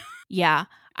first. Yeah.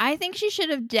 I think she should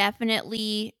have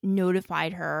definitely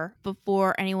notified her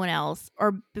before anyone else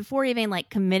or before even like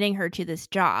committing her to this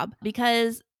job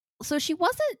because so she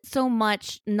wasn't so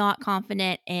much not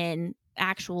confident in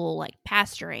actual like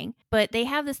pastoring, but they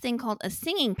have this thing called a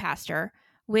singing pastor,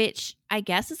 which I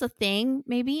guess is a thing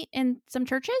maybe in some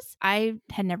churches. I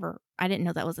didn't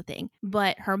know that was a thing.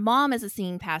 But her mom is a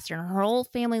singing pastor and her whole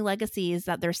family legacy is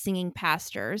that they're singing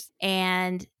pastors.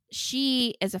 And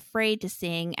she is afraid to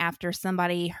sing after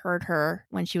somebody heard her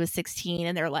when she was 16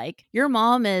 and they're like, your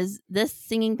mom is this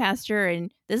singing pastor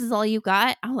and this is all you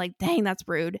got. I'm like, dang, that's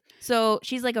rude. So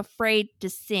she's like afraid to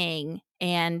sing.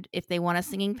 And if they want a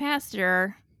singing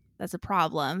pastor, that's a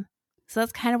problem. So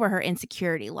that's kind of where her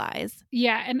insecurity lies.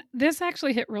 Yeah, and this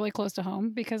actually hit really close to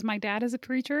home because my dad is a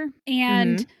preacher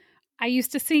and I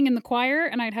used to sing in the choir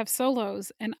and I'd have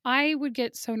solos and I would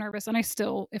get so nervous. And I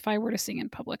still, if I were to sing in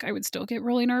public, I would still get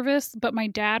really nervous. But my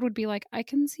dad would be like, I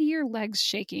can see your legs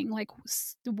shaking. Like,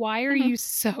 why are you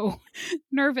so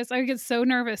nervous? I would get so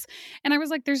nervous. And I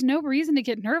was like, there's no reason to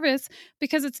get nervous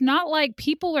because it's not like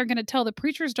people are going to tell the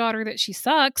preacher's daughter that she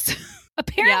sucks.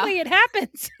 Apparently it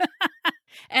happens.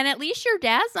 And at least your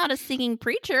dad's not a singing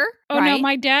preacher. Oh, right? No,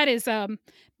 my dad is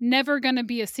never going to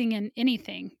be a singing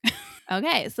anything.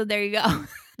 Okay, so there you go.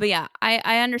 But yeah,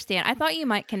 I understand. I thought you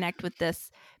might connect with this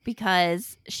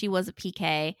because she was a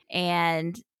PK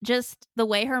and just the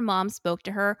way her mom spoke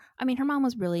to her. I mean, her mom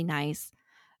was really nice,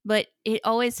 but it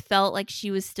always felt like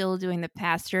she was still doing the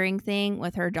pastoring thing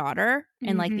with her daughter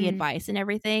and like the advice and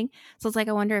everything. So it's like,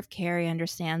 I wonder if Carrie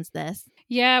understands this.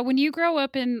 Yeah, when you grow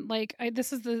up in like,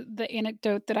 this is the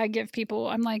anecdote that I give people.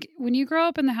 I'm like, when you grow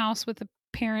up in the house with a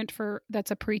parent that's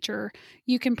a preacher,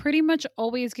 you can pretty much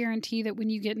always guarantee that when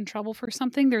you get in trouble for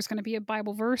something, there's going to be a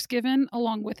Bible verse given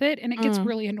along with it, and it gets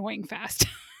really annoying fast.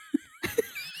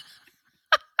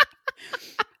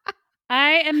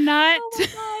 I am not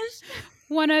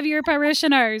one of your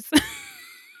parishioners. I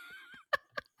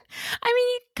mean,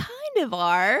 you kind of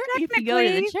are if you go to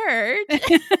the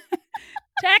church.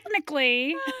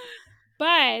 Technically.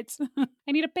 But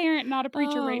I need a parent, not a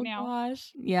preacher right now.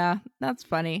 Gosh. Yeah, that's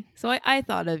funny. So I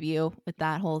thought of you with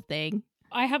that whole thing.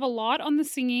 I have a lot on the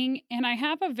singing, and I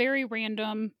have a very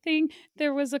random thing.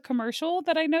 There was a commercial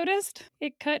that I noticed.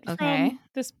 It cut from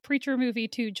this preacher movie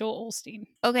to Joel Osteen.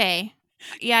 Okay.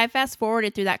 Yeah, I fast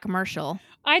forwarded through that commercial.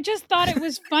 I just thought it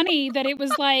was funny that it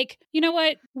was like, you know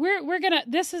what? We're gonna.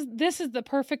 This is the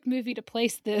perfect movie to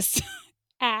place this.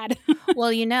 Ad.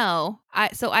 Well, you know,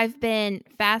 I've been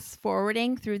fast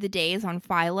forwarding through the days on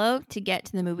Philo to get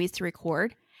to the movies to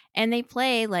record, and they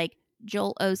play like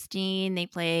Joel Osteen, they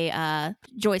play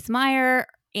Joyce Meyer,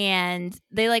 and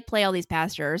they like play all these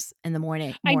pastors in the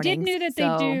mornings. I did know that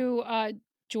they do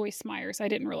Joyce Meyers. I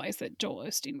didn't realize that Joel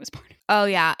Osteen was part of it. Oh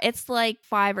yeah, it's like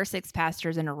 5 or 6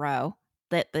 pastors in a row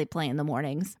that they play in the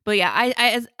mornings. But yeah,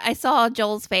 I saw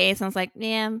Joel's face and I was like,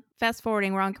 yeah, fast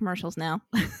forwarding, we're on commercials now.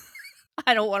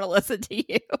 I don't want to listen to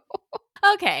you.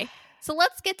 Okay, so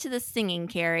let's get to the singing,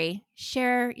 Carrie.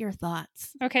 Share your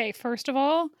thoughts. Okay, first of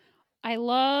all, I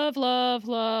love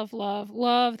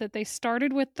that they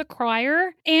started with the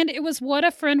choir. And it was What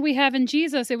a Friend We Have in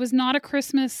Jesus. It was not a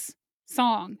Christmas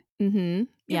song. Mm-hmm.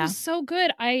 Yeah. It was so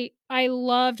good. I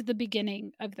loved the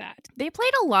beginning of that. They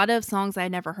played a lot of songs I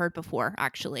never heard before,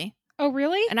 actually. Oh,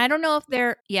 really? And I don't know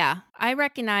if I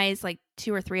recognize like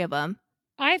 2 or 3 of them.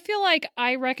 I feel like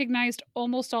I recognized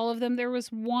almost all of them. There was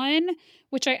one,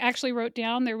 which I actually wrote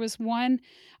down. There was one,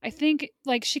 I think,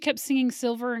 like she kept singing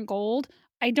Silver and Gold.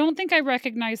 I don't think I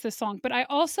recognize this song, but I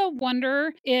also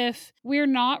wonder if we're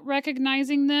not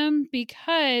recognizing them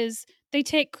because they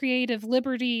take creative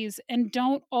liberties and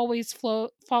don't always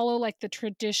follow like the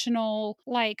traditional,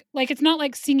 like it's not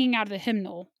like singing out of the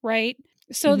hymnal, right?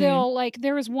 So they'll like,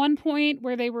 there was one point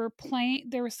where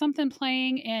there was something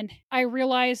playing and I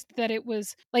realized that it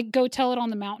was like Go Tell It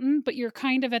on the Mountain, but you're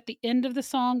kind of at the end of the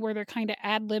song where they're kind of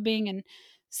ad-libbing and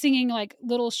singing like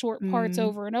little short parts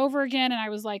over and over again. And I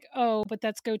was like, oh, but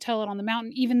that's Go Tell It on the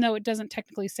Mountain, even though it doesn't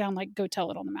technically sound like Go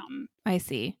Tell It on the Mountain. I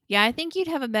see. Yeah, I think you'd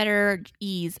have a better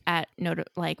ease at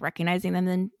recognizing them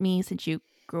than me since you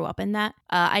grew up in that.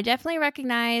 I definitely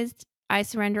recognized I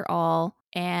Surrender All.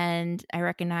 And I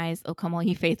recognize "Oh Come All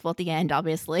You Faithful" at the end,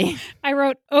 obviously. I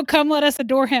wrote, "Oh Come Let Us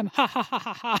Adore Him." Ha ha ha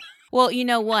ha ha. Well, you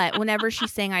know what? Whenever she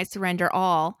sang "I Surrender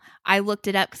All," I looked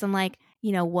it up because I'm like,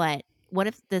 you know what? What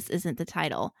if this isn't the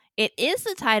title? It is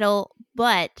the title,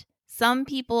 but some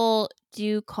people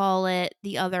do call it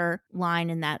the other line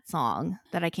in that song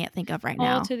that I can't think of right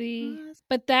now. All to thee.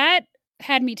 But that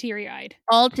had me teary-eyed.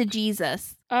 All to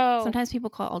Jesus. Oh, Sometimes people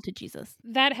call it All to Jesus.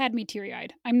 that had me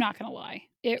teary-eyed. I'm not gonna lie.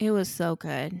 It was so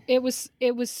good. It was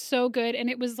so good, and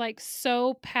it was like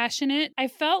so passionate. I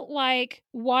felt like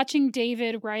watching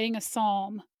David writing a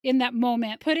psalm in that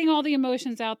moment, putting all the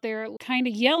emotions out there, kind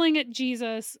of yelling at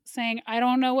Jesus, saying, "I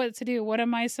don't know what to do. What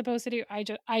am I supposed to do?"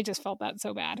 I just felt that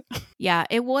so bad. Yeah,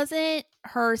 it wasn't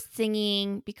her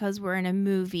singing because we're in a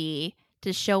movie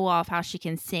to show off how she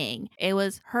can sing. It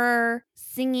was her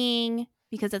singing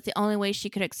because that's the only way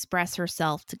she could express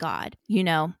herself to God, you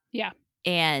know? Yeah.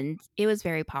 And it was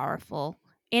very powerful.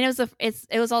 And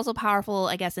it was also powerful,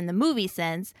 I guess, in the movie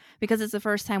sense, because it's the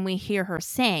first time we hear her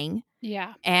sing.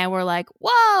 Yeah. And we're like,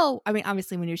 whoa. I mean,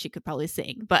 obviously we knew she could probably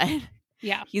sing, but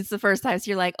yeah, it's the first time.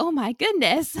 So you're like, oh my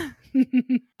goodness.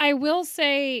 I will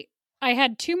say I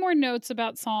had 2 more notes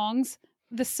about songs.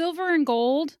 The Silver and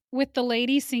Gold with the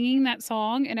lady singing that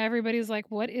song, and everybody's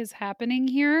like, what is happening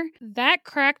here? That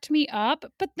cracked me up.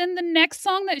 But then the next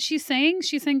song that she sang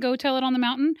Go Tell It on the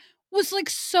Mountain, was like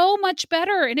so much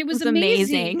better, and it was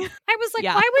amazing. I was like,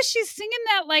 why was she singing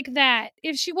that like that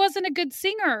if she wasn't a good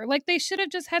singer? Like, they should have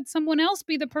just had someone else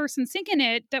be the person singing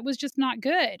it that was just not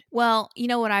good. Well, you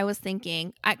know what I was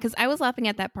thinking? Because I was laughing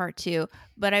at that part too,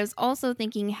 but I was also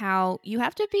thinking how you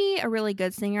have to be a really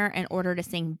good singer in order to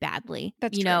sing badly.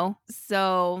 That's you true. know?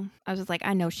 So I was just like,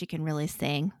 I know she can really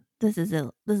sing. This is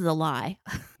a lie.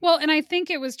 Well, and I think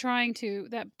it was trying to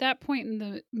that point in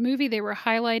the movie, they were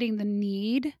highlighting the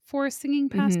need for a singing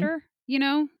pastor. You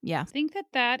know? Yeah. I think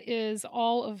that is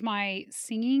all of my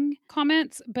singing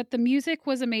comments, but the music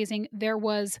was amazing. There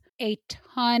was a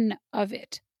ton of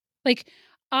it. Like,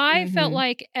 I felt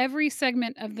like every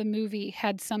segment of the movie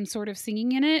had some sort of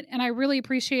singing in it, and I really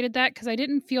appreciated that because I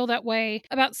didn't feel that way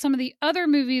about some of the other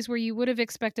movies where you would have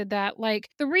expected that. Like,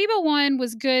 the Reba one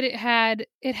was good. It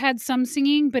had some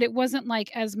singing, but it wasn't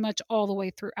like as much all the way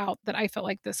throughout that I felt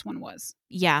like this one was.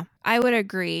 Yeah, I would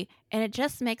agree. And it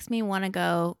just makes me want to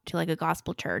go to like a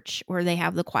gospel church where they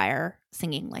have the choir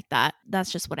singing like that.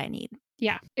 That's just what I need.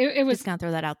 Yeah, it was. Just gonna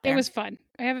throw that out there. It was fun.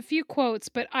 I have a few quotes,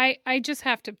 but I just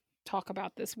have to talk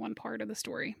about this one part of the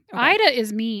story. Okay. Ida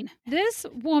is mean. This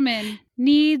woman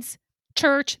needs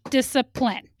church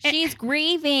discipline. She's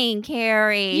grieving,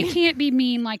 Carrie. You can't be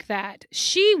mean like that.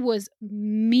 She was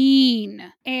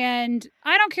mean. And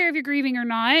I don't care if you're grieving or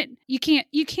not. You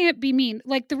can't be mean.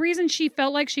 Like, the reason she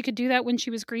felt like she could do that when she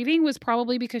was grieving was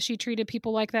probably because she treated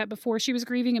people like that before she was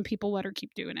grieving, and people let her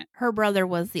keep doing it. Her brother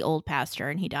was the old pastor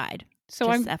and he died. So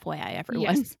just FYI,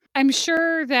 everyone. Yes, I'm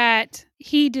sure that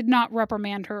he did not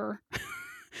reprimand her.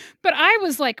 But I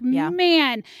was like,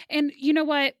 man. And you know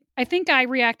what? I think I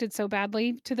reacted so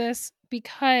badly to this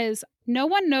because no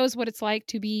one knows what it's like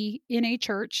to be in a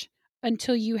church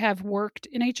until you have worked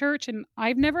in a church. And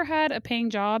I've never had a paying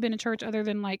job in a church other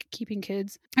than like keeping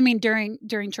kids. I mean, during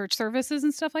church services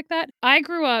and stuff like that. I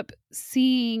grew up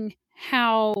seeing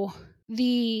how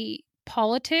the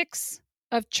politics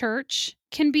of church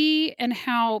can be and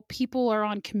how people are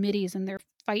on committees and they're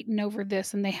fighting over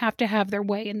this and they have to have their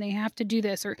way and they have to do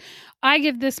this, or I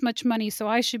give this much money so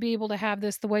I should be able to have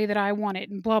this the way that I want it,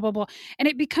 and blah blah blah. And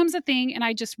it becomes a thing, and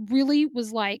I just really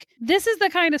was like, this is the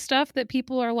kind of stuff that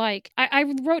people are like, I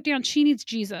wrote down, she needs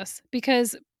Jesus,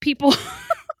 because people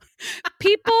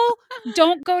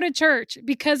don't go to church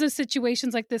because of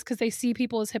situations like this, because they see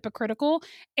people as hypocritical.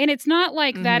 And it's not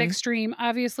like that extreme.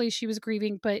 Obviously she was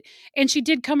grieving, and she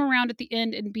did come around at the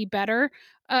end and be better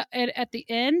at the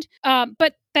end.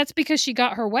 But that's because she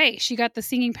got her way. She got the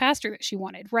singing pastor that she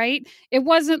wanted, right? It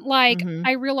wasn't like,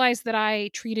 I realized that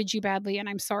I treated you badly and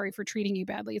I'm sorry for treating you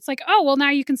badly. It's like, oh, well, now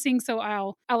you can sing, so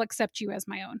I'll accept you as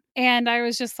my own. And I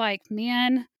was just like,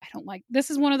 man, I don't like,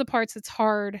 this is one of the parts that's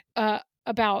hard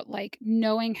about like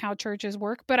knowing how churches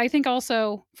work. But I think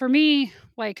also for me,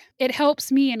 like, it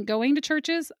helps me in going to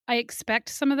churches. I expect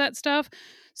some of that stuff.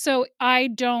 So I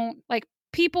don't, like,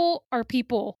 people are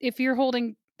people. If you're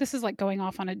holding, this is like going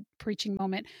off on a preaching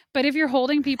moment, but if you're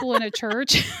holding people in a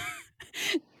church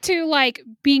to like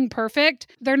being perfect,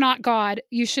 they're not God.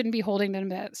 You shouldn't be holding them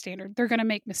to that standard. They're going to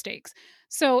make mistakes.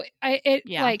 So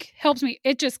like helps me.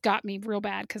 It just got me real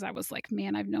bad because I was like,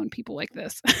 man, I've known people like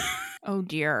this. Oh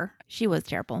dear. She was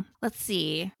terrible. Let's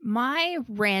see. My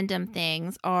random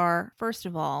things are, first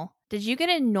of all, did you get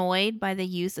annoyed by the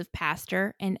use of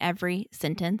pastor in every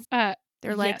sentence?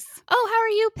 They're like, yes. Oh, how are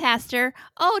you, pastor?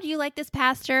 Oh, do you like this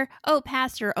pastor? Oh,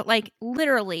 pastor. Like,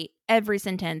 literally every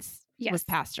sentence was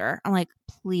pastor. I'm like,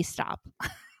 please stop.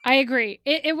 I agree.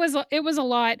 It was a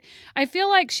lot. I feel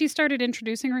like she started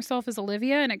introducing herself as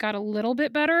Olivia and it got a little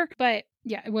bit better, but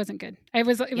Yeah, it wasn't good. It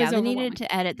was Yeah, they overwhelming. needed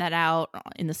to edit that out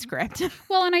in the script.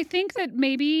 Well, and I think that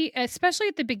maybe, especially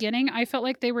at the beginning, I felt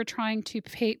like they were trying to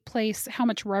place how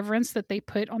much reverence that they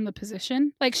put on the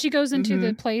position. Like she goes into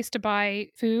the place to buy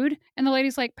food, and the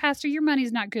lady's like, "Pastor, your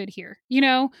money's not good here,"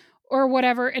 or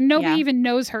whatever. And nobody Yeah. even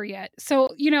knows her yet. So,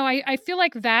 I feel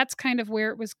like that's kind of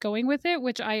where it was going with it,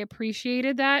 which I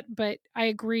appreciated that, but I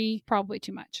agree probably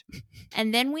too much.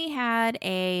 And then we had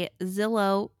a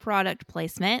Zillow product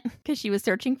placement because she was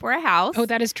searching for a house. Oh,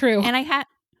 that is true. And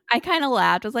I kind of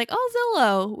laughed. I was like, oh,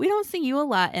 Zillow, we don't see you a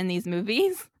lot in these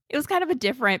movies. It was kind of a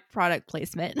different product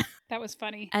placement. That was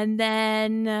funny. And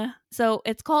then, so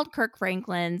it's called Kirk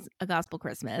Franklin's A Gospel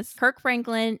Christmas. Kirk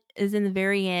Franklin is in the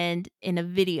very end in a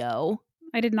video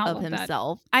I did not of love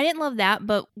himself. I didn't love that,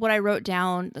 but what I wrote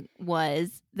down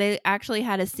was they actually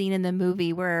had a scene in the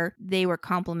movie where they were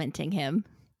complimenting him.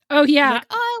 Oh, yeah. Like,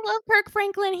 oh, I love Kirk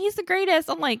Franklin. He's the greatest.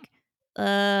 I'm like,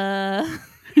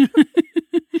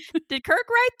 did Kirk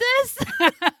write this?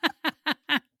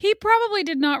 He probably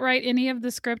did not write any of the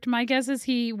script. My guess is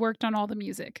he worked on all the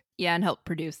music. Yeah, and helped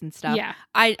produce and stuff. Yeah.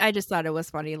 I just thought it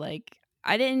was funny. Like,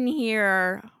 I didn't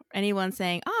hear anyone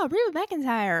saying, oh, Reba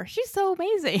McEntire, she's so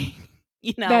amazing.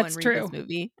 That's in true. This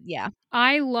movie. Yeah.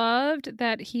 I loved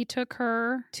that he took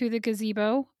her to the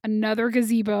gazebo, another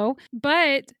gazebo,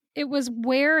 but it was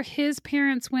where his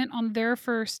parents went on their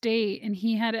first date, and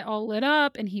he had it all lit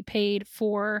up, and he paid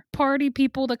for party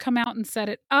people to come out and set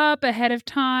it up ahead of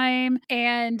time.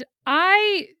 And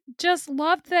I just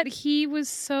loved that he was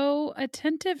so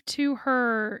attentive to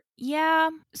her. Yeah.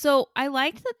 So I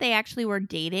liked that they actually were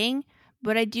dating,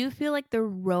 but I do feel like the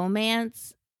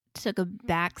romance took a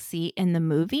back seat in the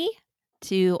movie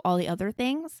to all the other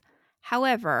things.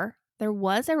 However, there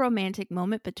was a romantic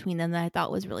moment between them that I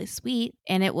thought was really sweet,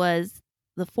 and it was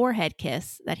the forehead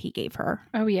kiss that he gave her.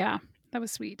 Oh, yeah. That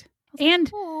was sweet.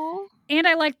 And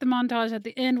I liked the montage at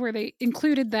the end where they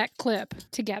included that clip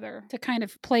together to kind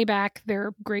of play back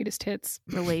their greatest hits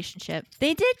relationship.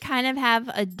 They did kind of have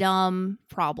a dumb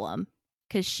problem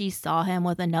because she saw him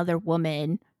with another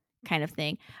woman kind of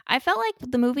thing. I felt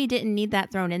like the movie didn't need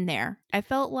that thrown in there. I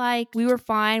felt like we were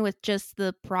fine with just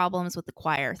the problems with the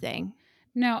choir thing.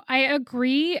 No, I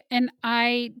agree. And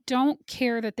I don't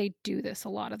care that they do this a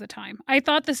lot of the time. I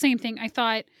thought the same thing. I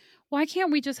thought, why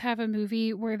can't we just have a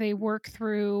movie where they work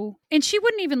through, and she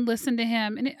wouldn't even listen to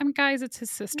him. And guys, it's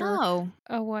his sister. No.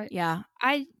 Oh, what? Yeah.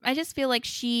 I just feel like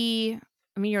you're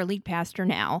a lead pastor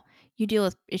now. You deal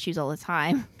with issues all the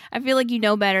time. I feel like you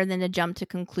know better than to jump to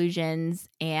conclusions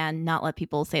and not let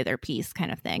people say their piece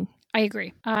kind of thing. I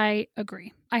agree. I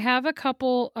have a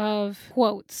couple of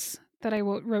quotes that I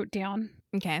wrote down.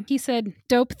 Okay. He said,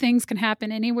 dope things can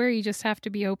happen anywhere. You just have to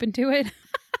be open to it.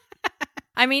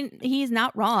 I mean, he's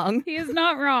not wrong. He is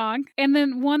not wrong. And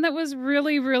then one that was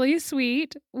really, really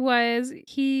sweet was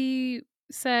he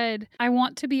said, I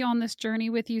want to be on this journey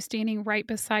with you, standing right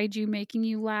beside you, making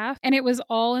you laugh. And it was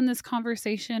all in this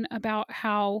conversation about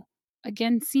how,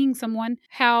 again, seeing someone,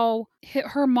 how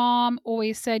her mom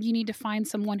always said you need to find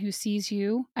someone who sees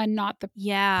you and not the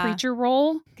preacher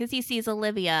role. Because he sees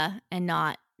Olivia and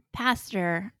not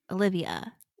Pastor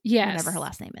Olivia. Yes. Whatever her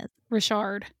last name is.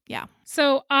 Richard. Yeah.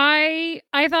 So I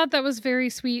thought that was very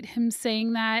sweet, him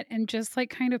saying that and just like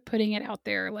kind of putting it out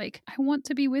there. Like, I want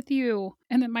to be with you.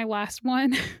 And then my last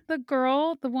one,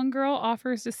 the one girl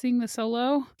offers to sing the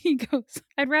solo. He goes,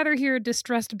 I'd rather hear a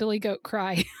distressed Billy Goat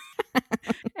cry.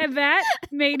 And that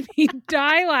made me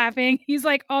die laughing. He's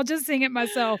like, I'll just sing it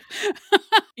myself.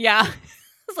 Yeah. I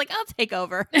was like, I'll take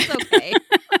over. It's okay.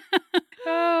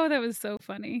 Oh, that was so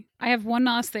funny. I have one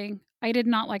last thing. I did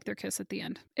not like their kiss at the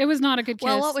end. It was not a good kiss.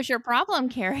 Well, what was your problem,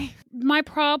 Carrie? My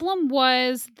problem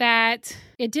was that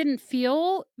it didn't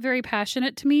feel very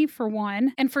passionate to me, for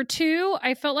one. And for two,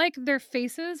 I felt like their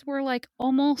faces were like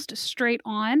almost straight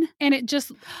on. And it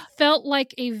just felt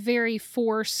like a very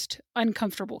forced,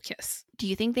 uncomfortable kiss. Do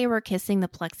you think they were kissing the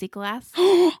plexiglass?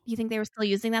 Do you think they were still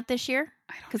using that this year?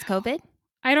 Because COVID?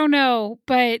 I don't know.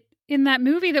 But in that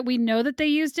movie that we know that they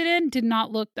used it in,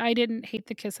 I didn't hate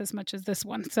the kiss as much as this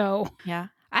one. So yeah,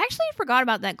 I actually forgot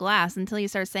about that glass until you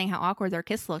started saying how awkward their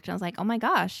kiss looked. And I was like, oh my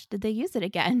gosh, did they use it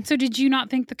again? So did you not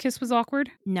think the kiss was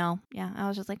awkward? No. Yeah. I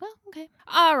was just like, well, okay.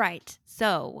 All right.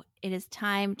 So it is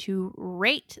time to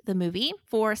rate the movie.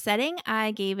 For setting,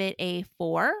 I gave it a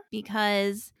 4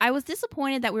 because I was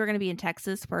disappointed that we were going to be in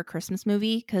Texas for a Christmas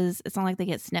movie because it's not like they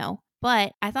get snow.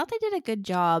 But I thought they did a good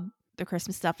job. The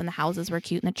Christmas stuff and the houses were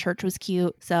cute and the church was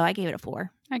cute. So I gave it a 4.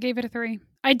 I gave it a 3.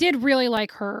 I did really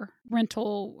like her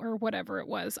rental or whatever it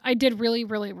was. I did really,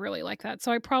 really, really like that.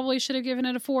 So I probably should have given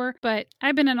it a 4, but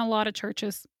I've been in a lot of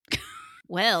churches.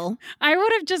 Well, I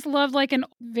would have just loved like an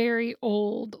very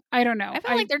old, I don't know. I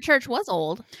feel like their church was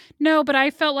old. No, but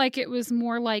I felt like it was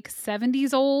more like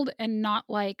 70s old and not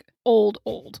like old.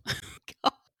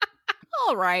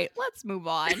 All right, let's move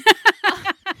on.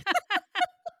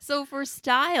 So for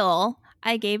style,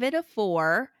 I gave it a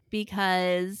 4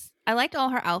 because I liked all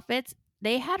her outfits.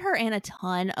 They had her in a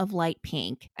ton of light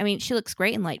pink. I mean, she looks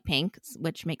great in light pink,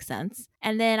 which makes sense.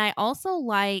 And then I also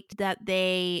liked that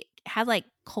they had like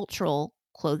cultural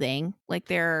clothing, like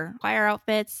their choir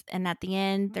outfits. And at the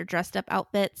end, their dressed up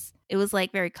outfits. It was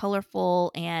like very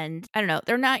colorful. And I don't know,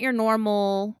 they're not your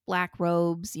normal black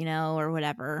robes, or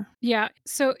whatever. Yeah.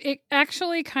 So it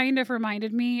actually kind of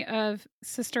reminded me of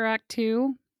Sister Act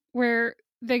 2, where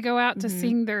they go out to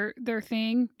sing their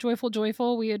thing, Joyful,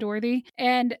 Joyful, We Adore Thee.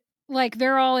 And like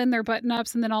they're all in their button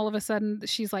ups, and then all of a sudden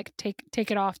she's like, take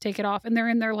it off, and they're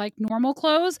in their like normal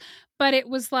clothes. But it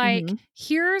was like,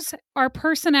 here's our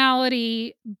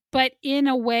personality, but in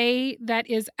a way that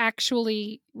is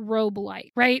actually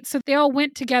robe-like, right? So they all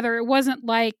went together. It wasn't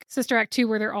like Sister Act 2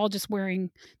 where they're all just wearing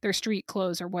their street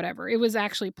clothes or whatever. It was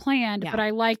actually planned, but I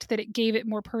liked that it gave it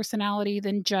more personality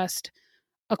than just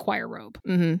a choir robe.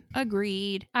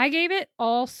 Agreed. I gave it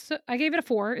a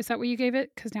 4. Is that what you gave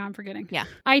it? Because now I'm forgetting. Yeah.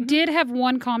 I did have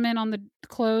one comment on the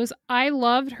clothes. I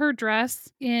loved her dress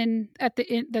at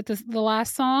the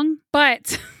last song,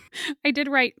 but I did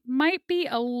write might be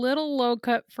a little low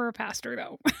cut for a pastor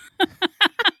though.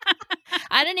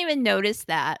 I didn't even notice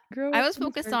that. I was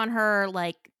focused on her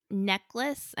like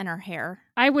necklace and her hair.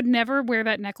 I would never wear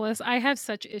that necklace. I have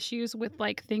such issues with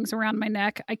like things around my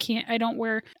neck.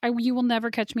 You will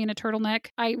never catch me in a turtleneck.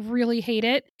 I really hate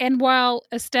it. And while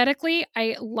aesthetically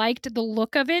I liked the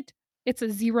look of it, it's a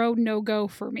 0 no-go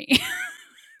for me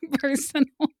personally.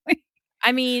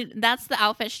 I mean, that's the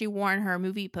outfit she wore in her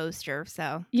movie poster.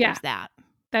 So there's that.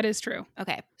 That is true.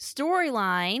 Okay.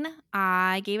 Storyline,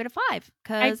 I gave it a 5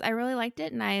 because I really liked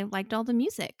it and I liked all the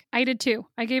music. I did too.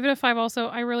 I gave it a 5 also.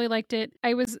 I really liked it.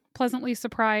 I was pleasantly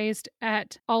surprised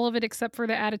at all of it except for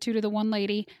the attitude of the one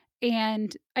lady.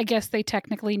 And I guess they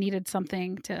technically needed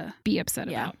something to be upset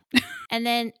about. And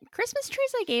then Christmas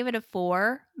trees, I gave it a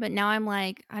 4. But now I'm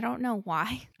like, I don't know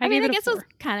why. I guess it was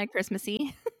kind of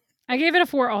Christmassy. I gave it a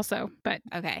 4 also, but...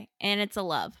 Okay, and it's a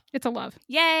love. It's a love.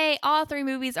 Yay, all 3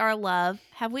 movies are a love.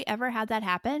 Have we ever had that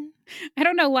happen? I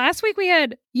don't know. Last week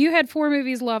you had 4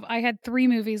 movies love, I had 3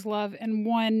 movies love, and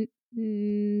 1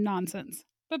 nonsense.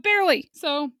 But barely.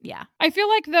 So, yeah. I feel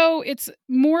like, though, it's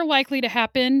more likely to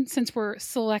happen since we're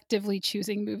selectively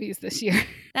choosing movies this year.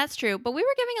 That's true. But we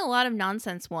were giving a lot of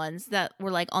nonsense ones that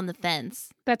were, like, on the fence.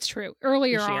 That's true.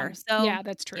 Earlier this year. on. So, yeah,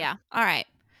 that's true. Yeah. All right.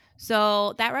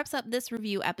 So that wraps up this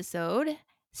review episode.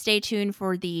 Stay tuned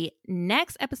for the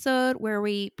next episode where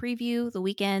we preview the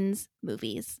weekend's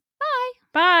movies.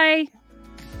 Bye.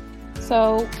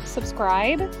 So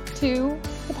subscribe to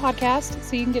the podcast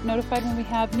so you can get notified when we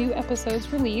have new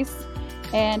episodes released.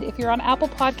 And if you're on Apple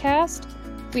Podcast,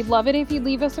 we'd love it if you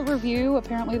leave us a review.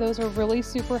 Apparently those are really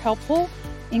super helpful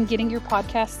in getting your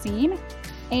podcast seen.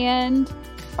 And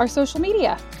our social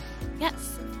media.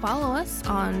 Yes. Follow us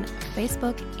on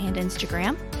Facebook and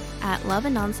Instagram at Love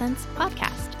and Nonsense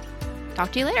Podcast.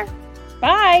 Talk to you later.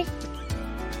 Bye.